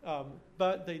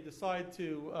 but they decide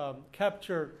to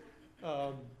capture.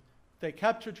 They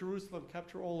capture Jerusalem,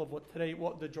 capture all of what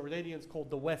the Jordanians called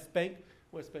the West Bank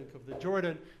of the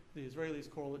Jordan. The Israelis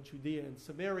call it Judea and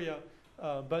Samaria,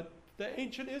 but the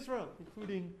ancient Israel,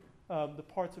 including the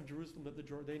parts of Jerusalem that the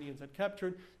Jordanians had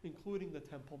captured, including the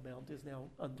Temple Mount, is now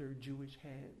under Jewish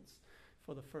hands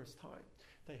for the first time.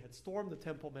 They had stormed the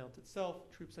Temple Mount itself.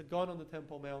 Troops had gone on the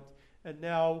Temple Mount, and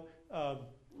now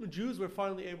Jews were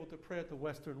finally able to pray at the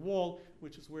Western Wall,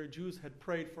 which is where Jews had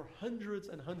prayed for hundreds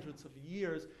and hundreds of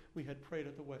years. We had prayed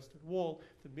at the Western Wall.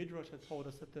 The Midrash had told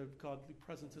us that the godly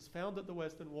presence is found at the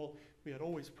Western Wall. We had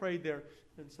always prayed there,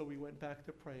 and so we went back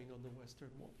to praying on the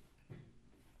Western Wall.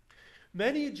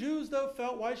 Many Jews, though,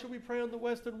 felt, why should we pray on the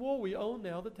Western Wall? We own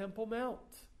now the Temple Mount.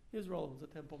 Israel owns the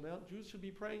Temple Mount. Jews should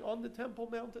be praying on the Temple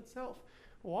Mount itself.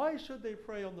 Why should they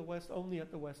pray on the west, only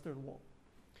at the Western Wall?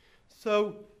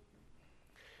 So,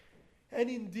 and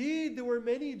indeed, there were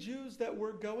many Jews that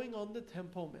were going on the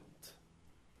Temple Mount.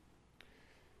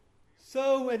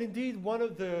 So, and indeed, one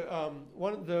of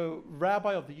the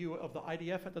rabbi of the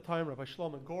IDF at the time, Rabbi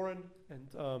Shlomo Goren,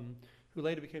 and who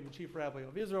later became the chief rabbi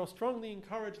of Israel, strongly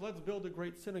encouraged, let's build a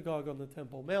great synagogue on the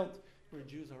Temple Mount where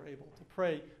Jews are able to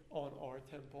pray on our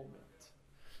Temple Mount.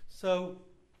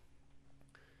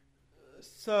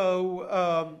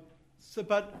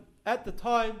 But at the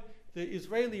time, the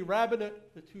Israeli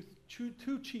rabbinate, the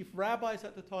two chief rabbis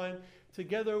at the time,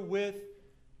 together with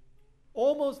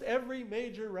almost every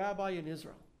major rabbi in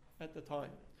Israel at the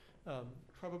time,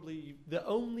 probably the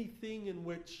only thing in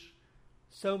which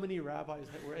so many rabbis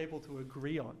that were able to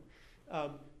agree on.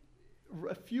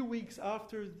 A few weeks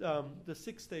after the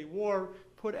Six-Day War,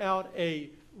 put out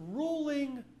a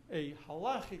ruling, a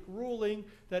halachic ruling,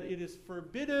 that it is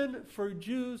forbidden for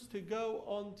Jews to go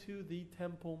onto the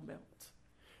Temple Mount.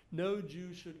 No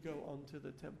Jew should go onto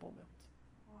the Temple Mount.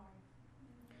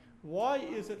 Why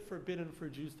is it forbidden for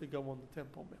Jews to go on the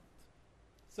Temple Mount?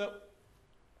 So,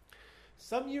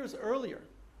 some years earlier,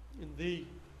 in the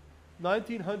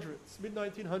 1900s,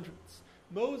 mid-1900s,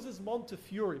 Moses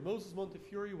Montefiore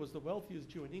was the wealthiest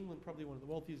Jew in England, probably one of the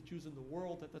wealthiest Jews in the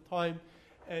world at the time,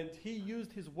 and he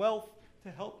used his wealth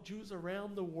to help Jews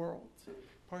around the world.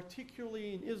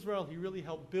 Particularly in Israel, he really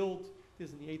helped build, this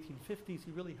is in the 1850s,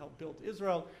 he really helped build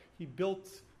Israel. He built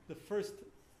the first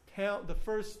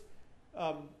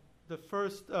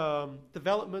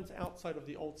developments outside of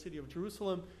the old city of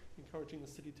Jerusalem, encouraging the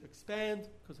city to expand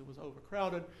because it was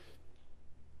overcrowded.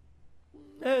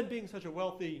 And being such a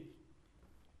wealthy,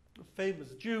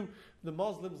 famous Jew, the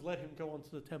Muslims let him go onto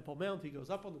the Temple Mount. He goes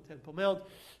up on the Temple Mount.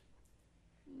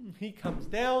 He comes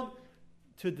down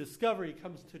to discover, he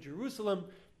comes to Jerusalem,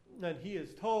 and he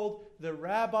is told, the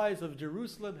rabbis of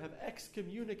Jerusalem have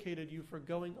excommunicated you for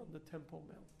going on the Temple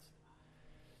Mount.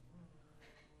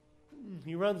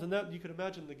 He runs, and that you can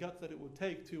imagine the guts that it would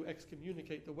take to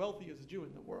excommunicate the wealthiest Jew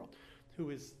in the world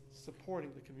who is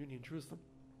supporting the community in Jerusalem.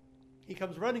 He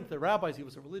comes running to the rabbis. He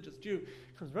was a religious Jew.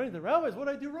 He comes running to the rabbis. What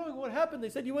did I do wrong? What happened? They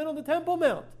said, you went on the Temple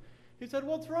Mount. He said,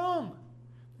 what's wrong?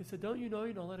 They said, don't you know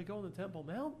you don't let it go on the Temple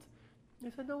Mount?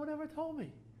 They said, no one ever told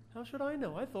me. How should I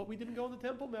know? I thought we didn't go on the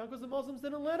Temple Mount because the Muslims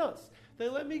didn't let us. They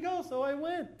let me go, so I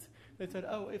went. They said,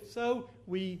 oh, if so,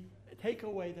 we take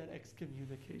away that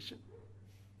excommunication.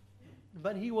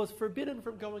 But he was forbidden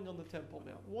from going on the Temple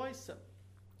Mount. Why so?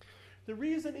 The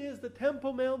reason is the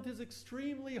Temple Mount is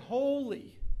extremely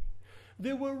holy.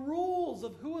 There were rules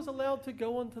of who was allowed to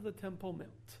go onto the Temple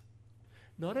Mount.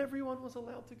 Not everyone was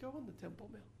allowed to go on the Temple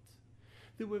Mount.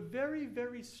 There were very,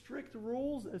 very strict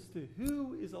rules as to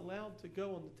who is allowed to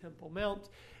go on the Temple Mount,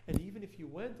 and even if you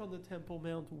went on the Temple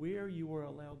Mount, where you were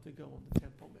allowed to go on the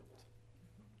Temple Mount.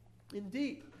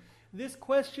 Indeed, this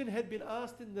question had been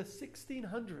asked in the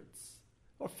 1600s,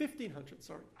 or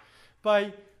 1500s,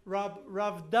 by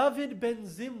Rav David ben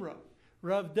Zimra.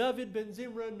 Rav David ben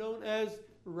Zimra, known as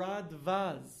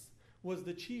Radvaz, was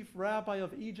the chief rabbi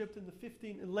of Egypt in the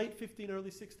late 15, early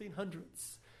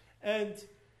 1600s. And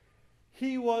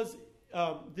he was,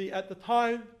 at the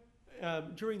time,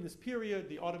 during this period,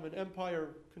 the Ottoman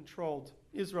Empire controlled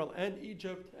Israel and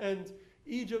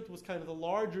Egypt was kind of the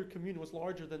larger community, was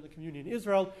larger than the community in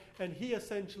Israel, and he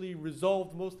essentially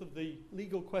resolved most of the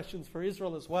legal questions for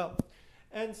Israel as well.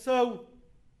 And so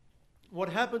what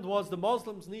happened was the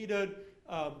Muslims needed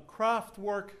craft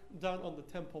work done on the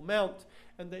Temple Mount,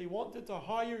 and they wanted to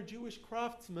hire Jewish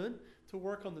craftsmen to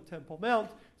work on the Temple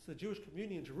Mount. So the Jewish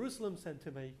community in Jerusalem sent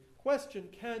him a question,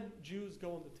 can Jews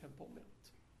go on the Temple Mount?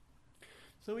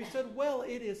 So he said, well,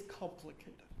 it is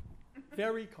complicated.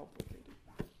 Very complicated.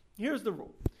 Here's the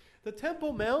rule. The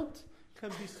Temple Mount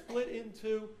can be split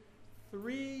into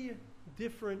 3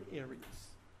 different areas.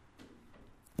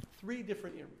 3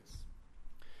 different areas.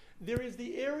 There is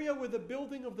the area where the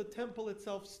building of the temple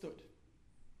itself stood.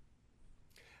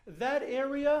 That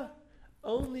area,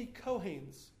 only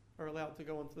Kohens are allowed to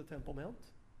go onto the Temple Mount,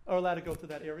 are allowed to go to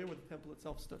that area where the temple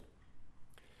itself stood.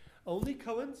 Only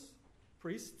Kohens,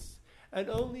 priests, and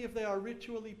only if they are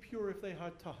ritually pure, if they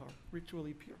are tahar,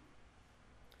 ritually pure.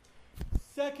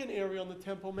 Second area on the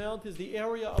Temple Mount is the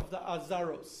area of the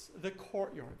azaros, the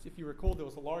courtyards. If you recall, there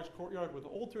was a large courtyard where the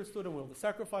altar stood and where the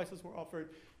sacrifices were offered,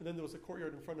 and then there was a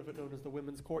courtyard in front of it known as the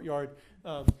women's courtyard.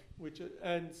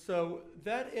 And so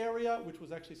that area, which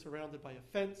was actually surrounded by a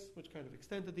fence, which kind of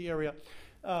extended the area,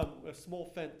 a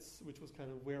small fence, which was kind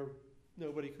of where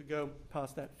nobody could go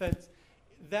past that fence.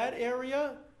 That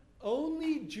area,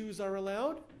 only Jews are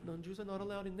allowed. Non-Jews are not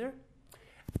allowed in there.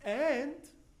 And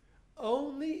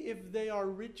only if they are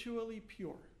ritually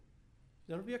pure.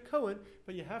 You don't have to be a Kohen,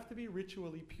 but you have to be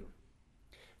ritually pure.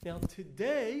 Now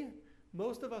today,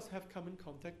 most of us have come in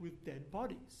contact with dead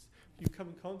bodies. If you come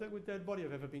in contact with dead body,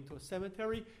 have ever been to a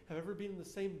cemetery, have ever been in the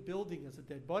same building as a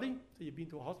dead body, so you've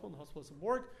been to a hospital, and the hospital is a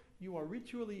morgue, you are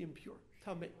ritually impure,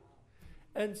 tameh.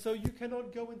 And so you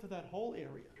cannot go into that whole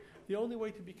area. The only way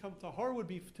to become tahar would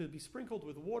be to be sprinkled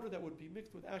with water that would be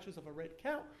mixed with ashes of a red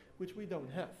cow, which we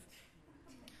don't have.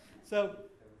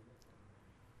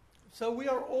 So we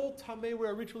are all tameh, we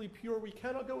are ritually pure. We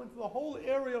cannot go into the whole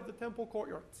area of the temple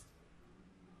courtyards,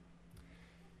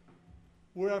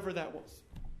 wherever that was.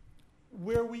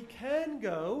 Where we can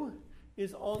go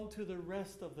is onto the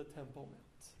rest of the Temple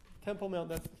Mount. Temple Mount,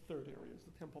 that's the third area, is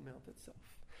the Temple Mount itself.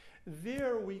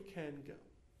 There we can go.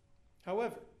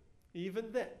 However,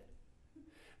 even then,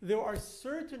 there are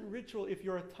certain ritual, if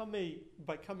you're a tameh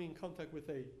by coming in contact with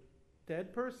a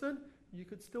dead person, you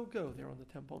could still go there on the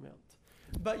Temple Mount.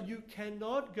 But you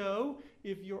cannot go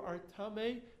if you are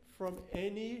tameh from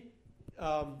any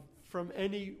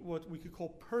what we could call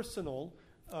personal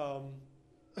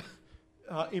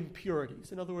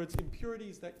impurities. In other words,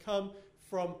 impurities that come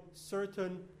from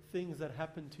certain things that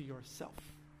happen to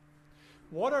yourself.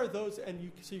 What are those? And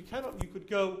you could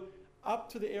go up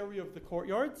to the area of the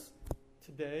courtyards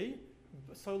today,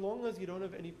 so long as you don't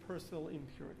have any personal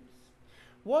impurities.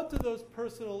 What do those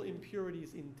personal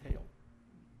impurities entail?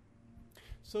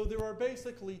 So there are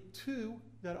basically 2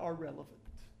 that are relevant.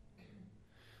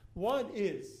 One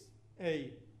is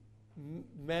a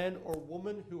man or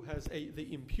woman who has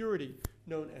the impurity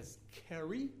known as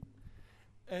keri,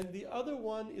 and the other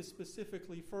one is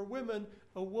specifically for women,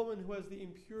 a woman who has the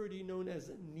impurity known as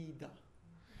nida.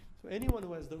 So anyone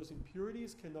who has those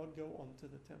impurities cannot go onto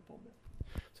the Temple Mount.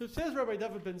 So it says Rabbi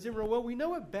David ben Zimra, well, we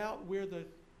know about where the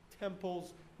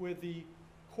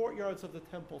courtyards of the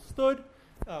temple stood.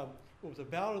 It was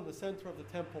about in the center of the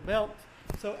Temple Mount.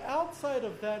 So outside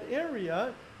of that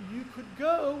area, you could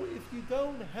go if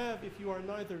you are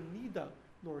neither nida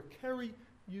nor keri,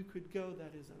 you could go,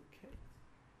 that is okay.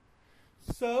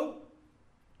 So,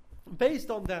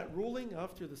 based on that ruling,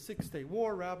 after the 6-day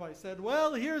war, Rabbi said,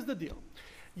 well, here's the deal.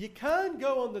 You can't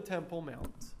go on the Temple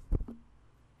Mount.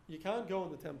 You can't go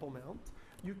on the Temple Mount.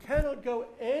 You cannot go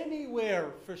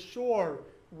anywhere for sure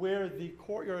where the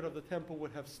courtyard of the temple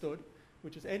would have stood,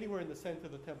 which is anywhere in the center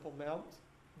of the Temple Mount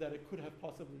that it could have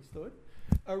possibly stood.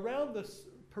 Around the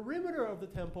perimeter of the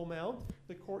Temple Mount,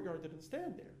 the courtyard didn't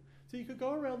stand there. So you could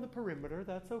go around the perimeter,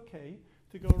 that's okay,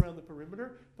 to go around the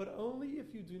perimeter, but only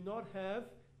if you do not have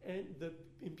the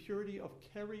impurity of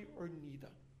keri or nida.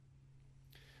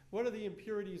 What are the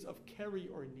impurities of keri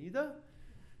or nida?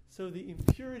 So the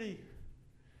impurity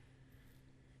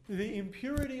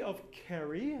of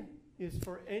keri is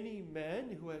for any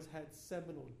man who has had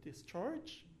seminal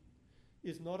discharge,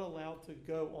 is not allowed to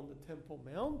go on the Temple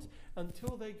Mount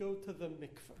until they go to the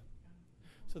mikveh.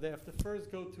 So they have to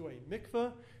first go to a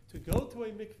mikveh. To go to a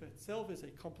mikveh itself is a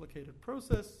complicated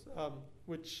process,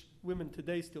 which women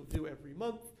today still do every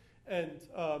month. And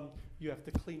you have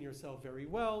to clean yourself very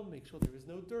well, make sure there is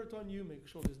no dirt on you, make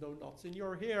sure there's no knots in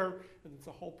your hair, and it's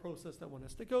a whole process that one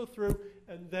has to go through.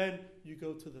 And then you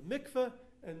go to the mikveh,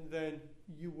 and then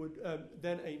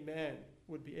then a man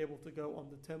would be able to go on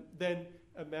the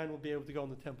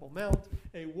Temple Mount.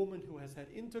 A woman who has had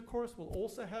intercourse will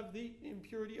also have the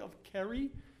impurity of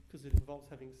keri, because it involves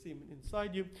having semen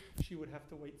inside you. She would have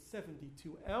to wait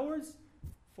 72 hours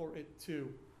for it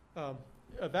to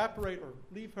evaporate or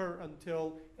leave her and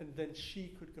then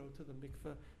she could go to the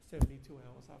mikveh 72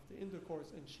 hours after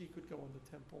intercourse, and she could go on the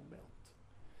Temple Mount.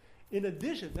 In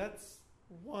addition, that's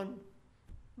one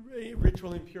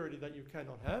ritual impurity that you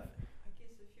cannot have. I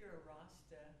guess if you're a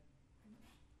Rasta,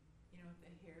 if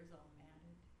the hair's all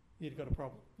matted. You've got a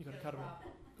problem. You've got to cut it all.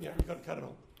 Yeah, you've got to cut it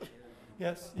all.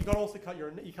 Yes, you've got to also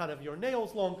you can't have your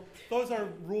nails long. Those are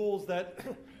rules that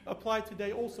apply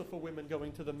today also for women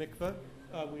going to the mikveh.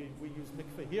 We use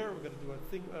mikveh here. We're going to do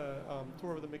a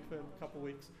tour of the mikveh in a couple of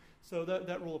weeks. So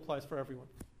that rule applies for everyone.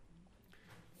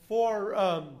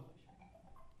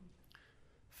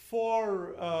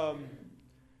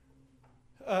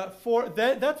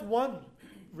 That's one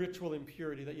ritual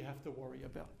impurity that you have to worry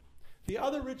about. The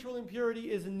other ritual impurity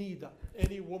is nida.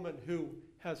 Any woman who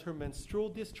has her menstrual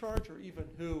discharge, or even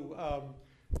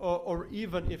or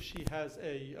even if she has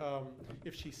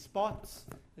if she spots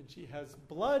and she has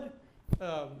blood,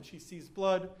 she sees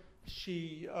blood,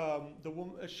 she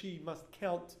must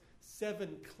count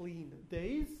 7 clean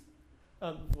days.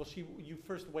 You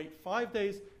first wait 5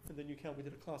 days, and then you count. We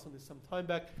did a class on this some time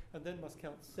back, and then must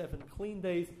count 7 clean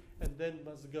days, and then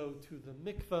must go to the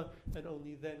mikveh, and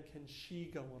only then can she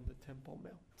go on the Temple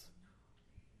Mount.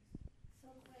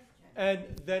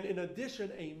 And then in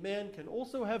addition, a man can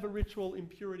also have a ritual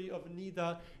impurity of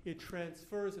nida. It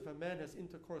transfers if a man has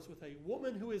intercourse with a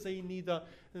woman who is a nida,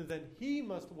 and then he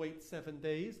must wait 7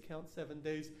 days, count 7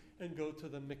 days, and go to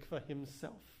the mikveh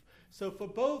himself. So for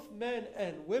both men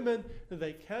and women,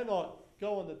 they cannot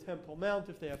go on the Temple Mount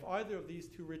if they have either of these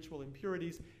 2 ritual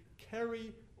impurities,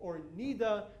 keri or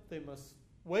nida. They must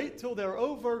wait till they're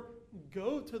over,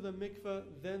 go to the mikveh,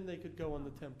 then they could go on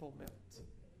the Temple Mount.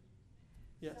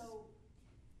 Yes. So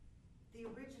the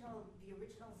original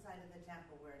side of the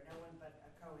temple where no one but a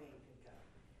Kohen could go.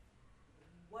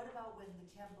 What about when the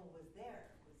temple was there?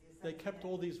 They kept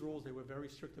all these rules. They were very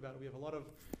strict about it. We have a lot of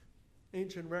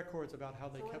ancient records about how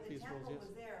they kept these rules. So when the temple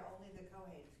was there, only the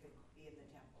Kohens could be in the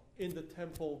temple? In the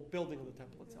temple, building of the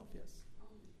temple itself, yes.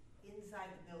 Inside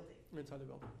the building? Inside the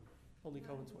building. Only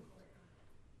Kohens would.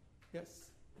 Yes.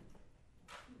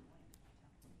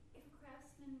 If a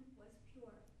craftsman was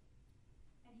pure,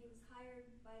 and he was hired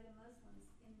by the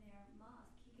Muslims in their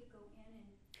mosque, he could go in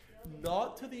and build it.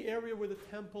 Not to the area where the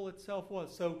temple itself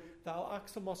was. So the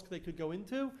Al-Aqsa Mosque they could go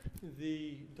into,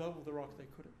 the Dome of the Rock they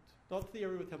couldn't. Not to the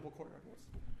area where the temple courtyard was.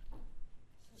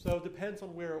 So it depends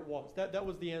on where it was. That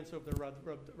was the answer of the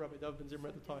Rabbi Dov Ben Zimmer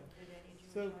at the time. Did any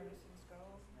Jewish So artisans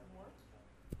go and work?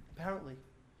 apparently.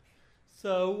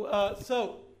 So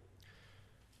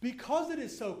because it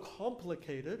is so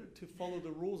complicated to follow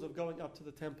the rules of going up to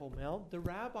the Temple Mount, the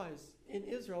rabbis in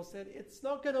Israel said, it's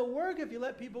not going to work if you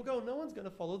let people go. No one's going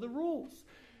to follow the rules.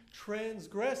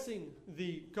 Transgressing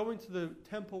going to the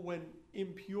temple when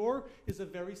impure is a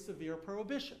very severe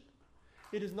prohibition.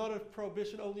 It is not a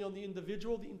prohibition only on the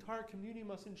individual. The entire community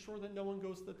must ensure that no one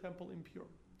goes to the temple impure.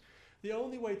 The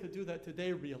only way to do that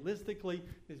today, realistically,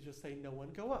 is just say no one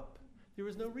go up. There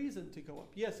is no reason to go up.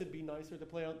 Yes, it'd be nicer to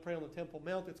pray on the Temple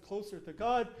Mount. It's closer to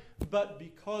God, but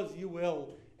because you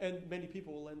will, and many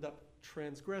people will end up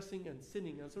transgressing and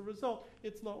sinning as a result,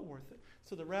 it's not worth it.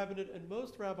 So the rabbinate and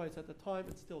most rabbis at the time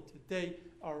and still today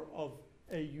are of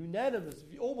a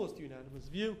almost unanimous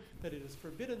view that it is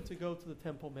forbidden to go to the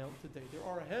Temple Mount today. There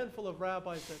are a handful of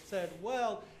rabbis that said,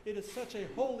 well, it is such a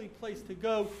holy place to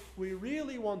go. We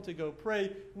really want to go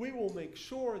pray. We will make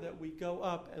sure that we go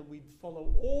up and we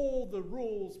follow all the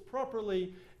rules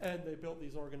properly. And they built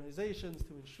these organizations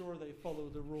to ensure they follow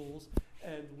the rules,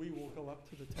 and we will go up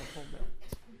to the Temple Mount.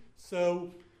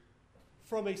 So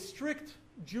from a strict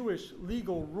Jewish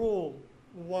legal rule,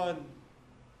 one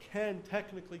can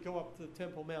technically go up to the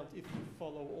Temple Mount if you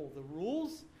follow all the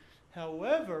rules.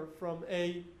 However, from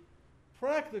a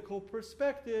practical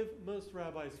perspective, most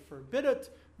rabbis forbid it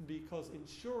because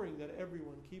ensuring that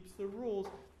everyone keeps the rules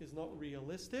is not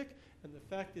realistic. And the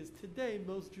fact is, today,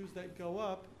 most Jews that go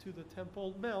up to the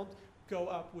Temple Mount go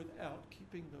up without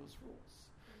keeping those rules.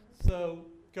 So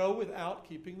go without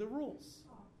keeping the rules.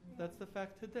 That's the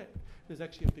fact today. There's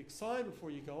actually a big sign before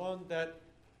you go on that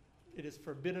it is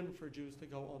forbidden for Jews to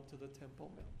go onto the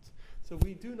Temple Mount. So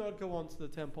we do not go onto the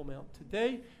Temple Mount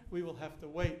today. We will have to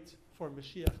wait for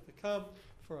Mashiach to come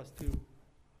for us to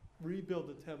rebuild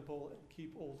the temple and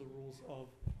keep all the rules of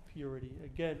purity.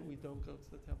 Again, we don't go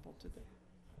to the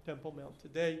Temple Mount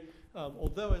today.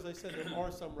 Although, as I said, there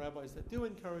are some rabbis that do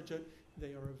encourage it.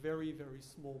 They are a very, very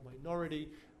small minority.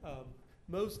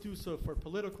 Most do so for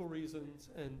political reasons,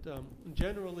 and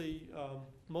generally,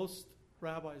 most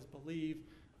rabbis believe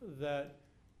that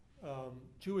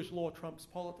Jewish law trumps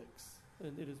politics,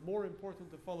 and it is more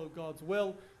important to follow God's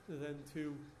will than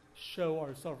to show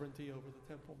our sovereignty over the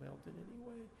Temple Mount in any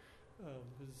way.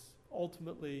 Because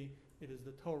ultimately, it is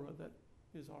the Torah that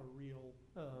is our real,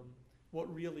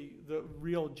 the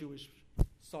real Jewish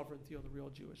sovereignty or the real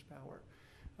Jewish power.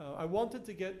 I wanted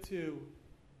to get to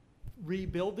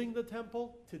rebuilding the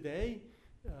temple today.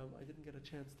 I didn't get a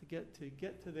chance to get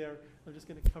to there. I'm just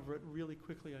going to cover it really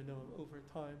quickly. I know I'm over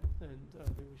time, and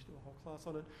maybe we should do a whole class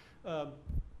on it.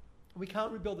 We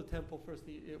can't rebuild the temple.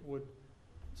 Firstly, it would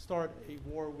start a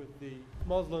war with the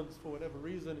Muslims for whatever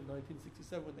reason. In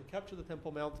 1967, when they captured the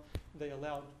Temple Mount, they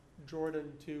allowed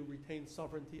Jordan to retain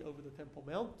sovereignty over the Temple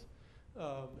Mount.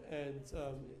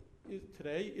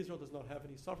 Today, Israel does not have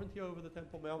any sovereignty over the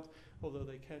Temple Mount, although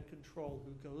they can control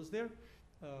who goes there.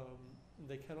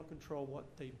 They cannot control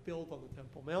what they build on the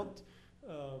Temple Mount.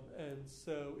 And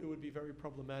so it would be very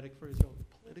problematic for Israel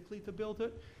politically to build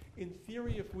it. In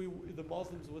theory, if the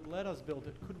Muslims would let us build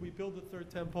it, could we build the third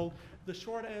temple? The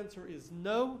short answer is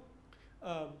no.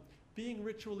 Being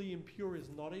ritually impure is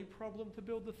not a problem to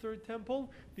build the third temple,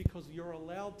 because you're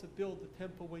allowed to build the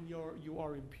temple when you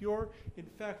are impure. In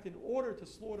fact, in order to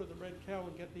slaughter the red cow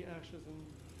and get the ashes and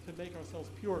to make ourselves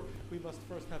pure, we must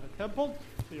first have a temple.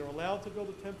 So you're allowed to build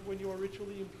a temple when you are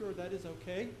ritually impure. That is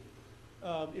okay.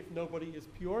 If nobody is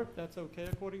pure, that's okay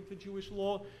according to Jewish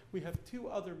law. We have two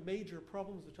other major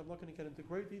problems, which I'm not going to get into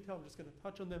great detail. I'm just going to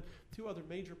touch on them. Two other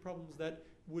major problems that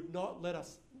would not let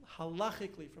us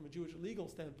halachically, from a Jewish legal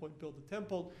standpoint, build the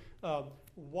temple.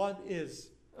 One is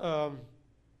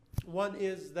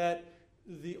that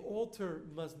the altar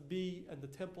must be, and the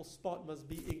temple spot must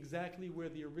be exactly where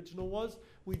the original was.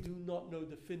 We do not know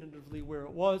definitively where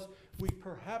it was. We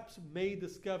perhaps may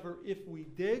discover if we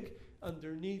dig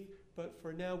underneath, but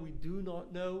for now we do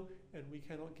not know, and we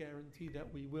cannot guarantee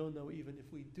that we will know even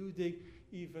if we do dig.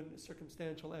 Even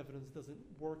circumstantial evidence doesn't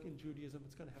work in Judaism.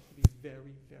 It's going to have to be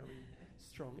very, very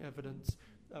strong evidence,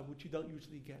 which you don't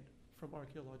usually get from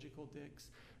archaeological digs.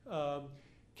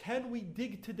 Can we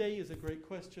dig today is a great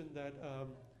question that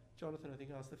Jonathan, I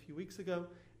think, asked a few weeks ago.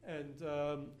 And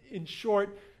in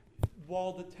short,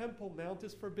 while the Temple Mount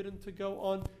is forbidden to go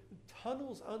on,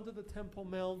 tunnels under the Temple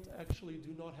Mount actually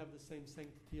do not have the same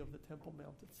sanctity of the Temple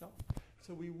Mount itself.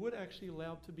 So we would actually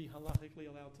be halachically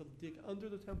allowed to dig under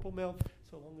the Temple Mount,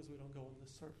 so long as we don't go on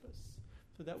the surface.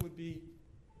 So that would be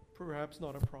perhaps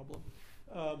not a problem.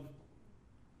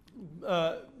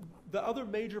 The other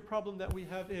major problem that we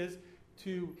have is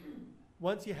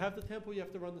once you have the temple, you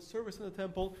have to run the service in the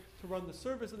temple. To run the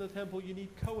service in the temple, you need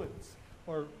Cohens,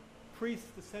 or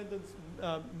priests, descendants,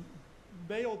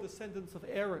 male descendants of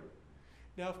Aaron.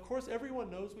 Now, of course, everyone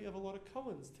knows we have a lot of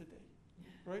Cohens today,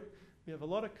 right? We have a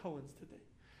lot of Cohens today.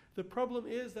 The problem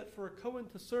is that for a Cohen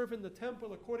to serve in the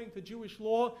temple, according to Jewish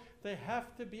law, they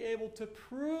have to be able to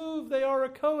prove they are a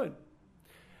Cohen.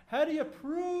 How do you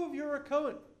prove you're a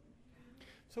Cohen?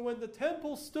 So when the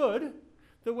temple stood,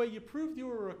 the way you proved you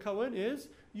were a Cohen is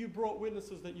you brought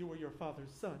witnesses that you were your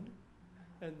father's son,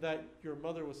 and that your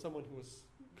mother was someone who was,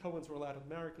 Cohens were allowed to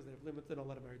marry because they have limited, not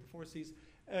allowed to marry divorcees,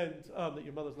 and that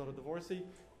your mother's not a divorcee,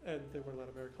 and they weren't allowed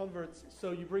to marry converts.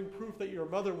 So you bring proof that your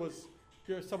mother was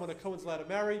someone a Cohen's allowed to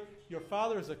marry, your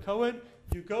father is a Cohen,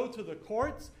 you go to the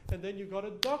courts, and then you got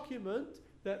a document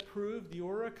that proved you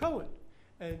were a Cohen.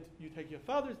 And you take your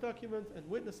father's document and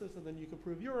witnesses, and then you can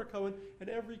prove you're a Cohen. And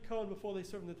every Cohen, before they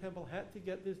served in the temple, had to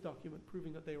get this document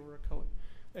proving that they were a Cohen,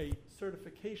 a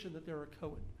certification that they're a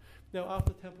Cohen. Now,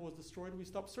 after the temple was destroyed, we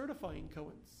stopped certifying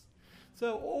Cohens.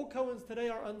 So all Cohens today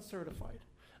are uncertified.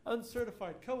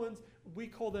 Uncertified Cohens, we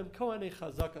call them Kohanei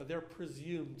Chazaka. They're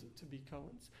presumed to be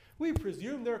Cohens. We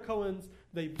presume they're Cohens.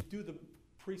 They do the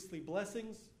priestly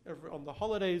blessings on the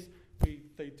holidays.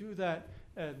 They do that,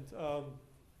 and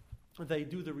they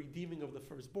do the redeeming of the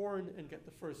firstborn and get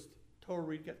the first Torah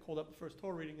read, get called up the first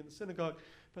Torah reading in the synagogue,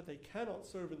 but they cannot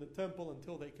serve in the temple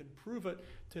until they can prove it.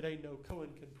 Today, no Cohen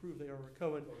can prove they are a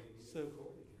Cohen. So,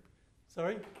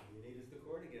 sorry? You need us to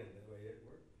court again, the way it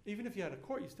works. Even if you had a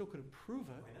court, you still couldn't prove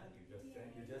it. Why not?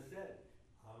 You just said,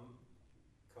 I'm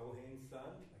Kohen's son,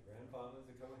 my grandfather's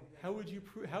a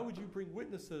Kohen. How would you bring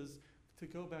witnesses to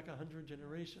go back 100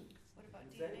 generations? What about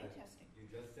You said DNA that. testing? You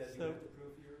just said So- you have to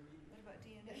prove you're a What about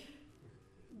DNA?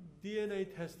 DNA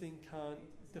testing can't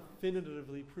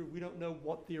definitively prove. We don't know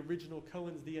what the original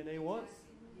Cohen's DNA was.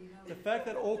 The fact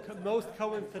that most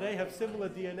Cohens today have similar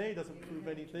DNA doesn't prove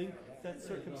anything. That's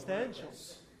circumstantial.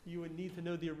 You would need to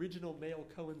know the original male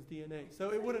Cohen's DNA.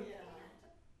 So it wouldn't.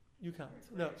 You can't.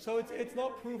 No. So it's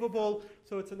not provable.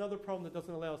 So it's another problem that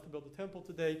doesn't allow us to build a temple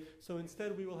today. So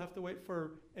instead, we will have to wait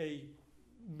for a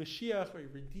Mashiach, a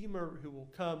Redeemer, who will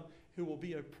come, who will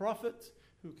be a prophet,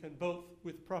 who can both,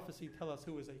 with prophecy, tell us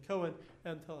who is a Cohen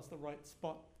and tell us the right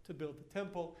spot to build the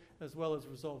temple, as well as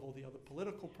resolve all the other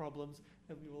political problems,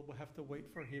 and we will have to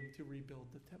wait for him to rebuild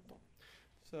the temple.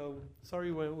 So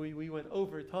sorry when we went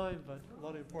over time, but a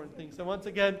lot of important things. So once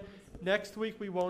again, next week we won't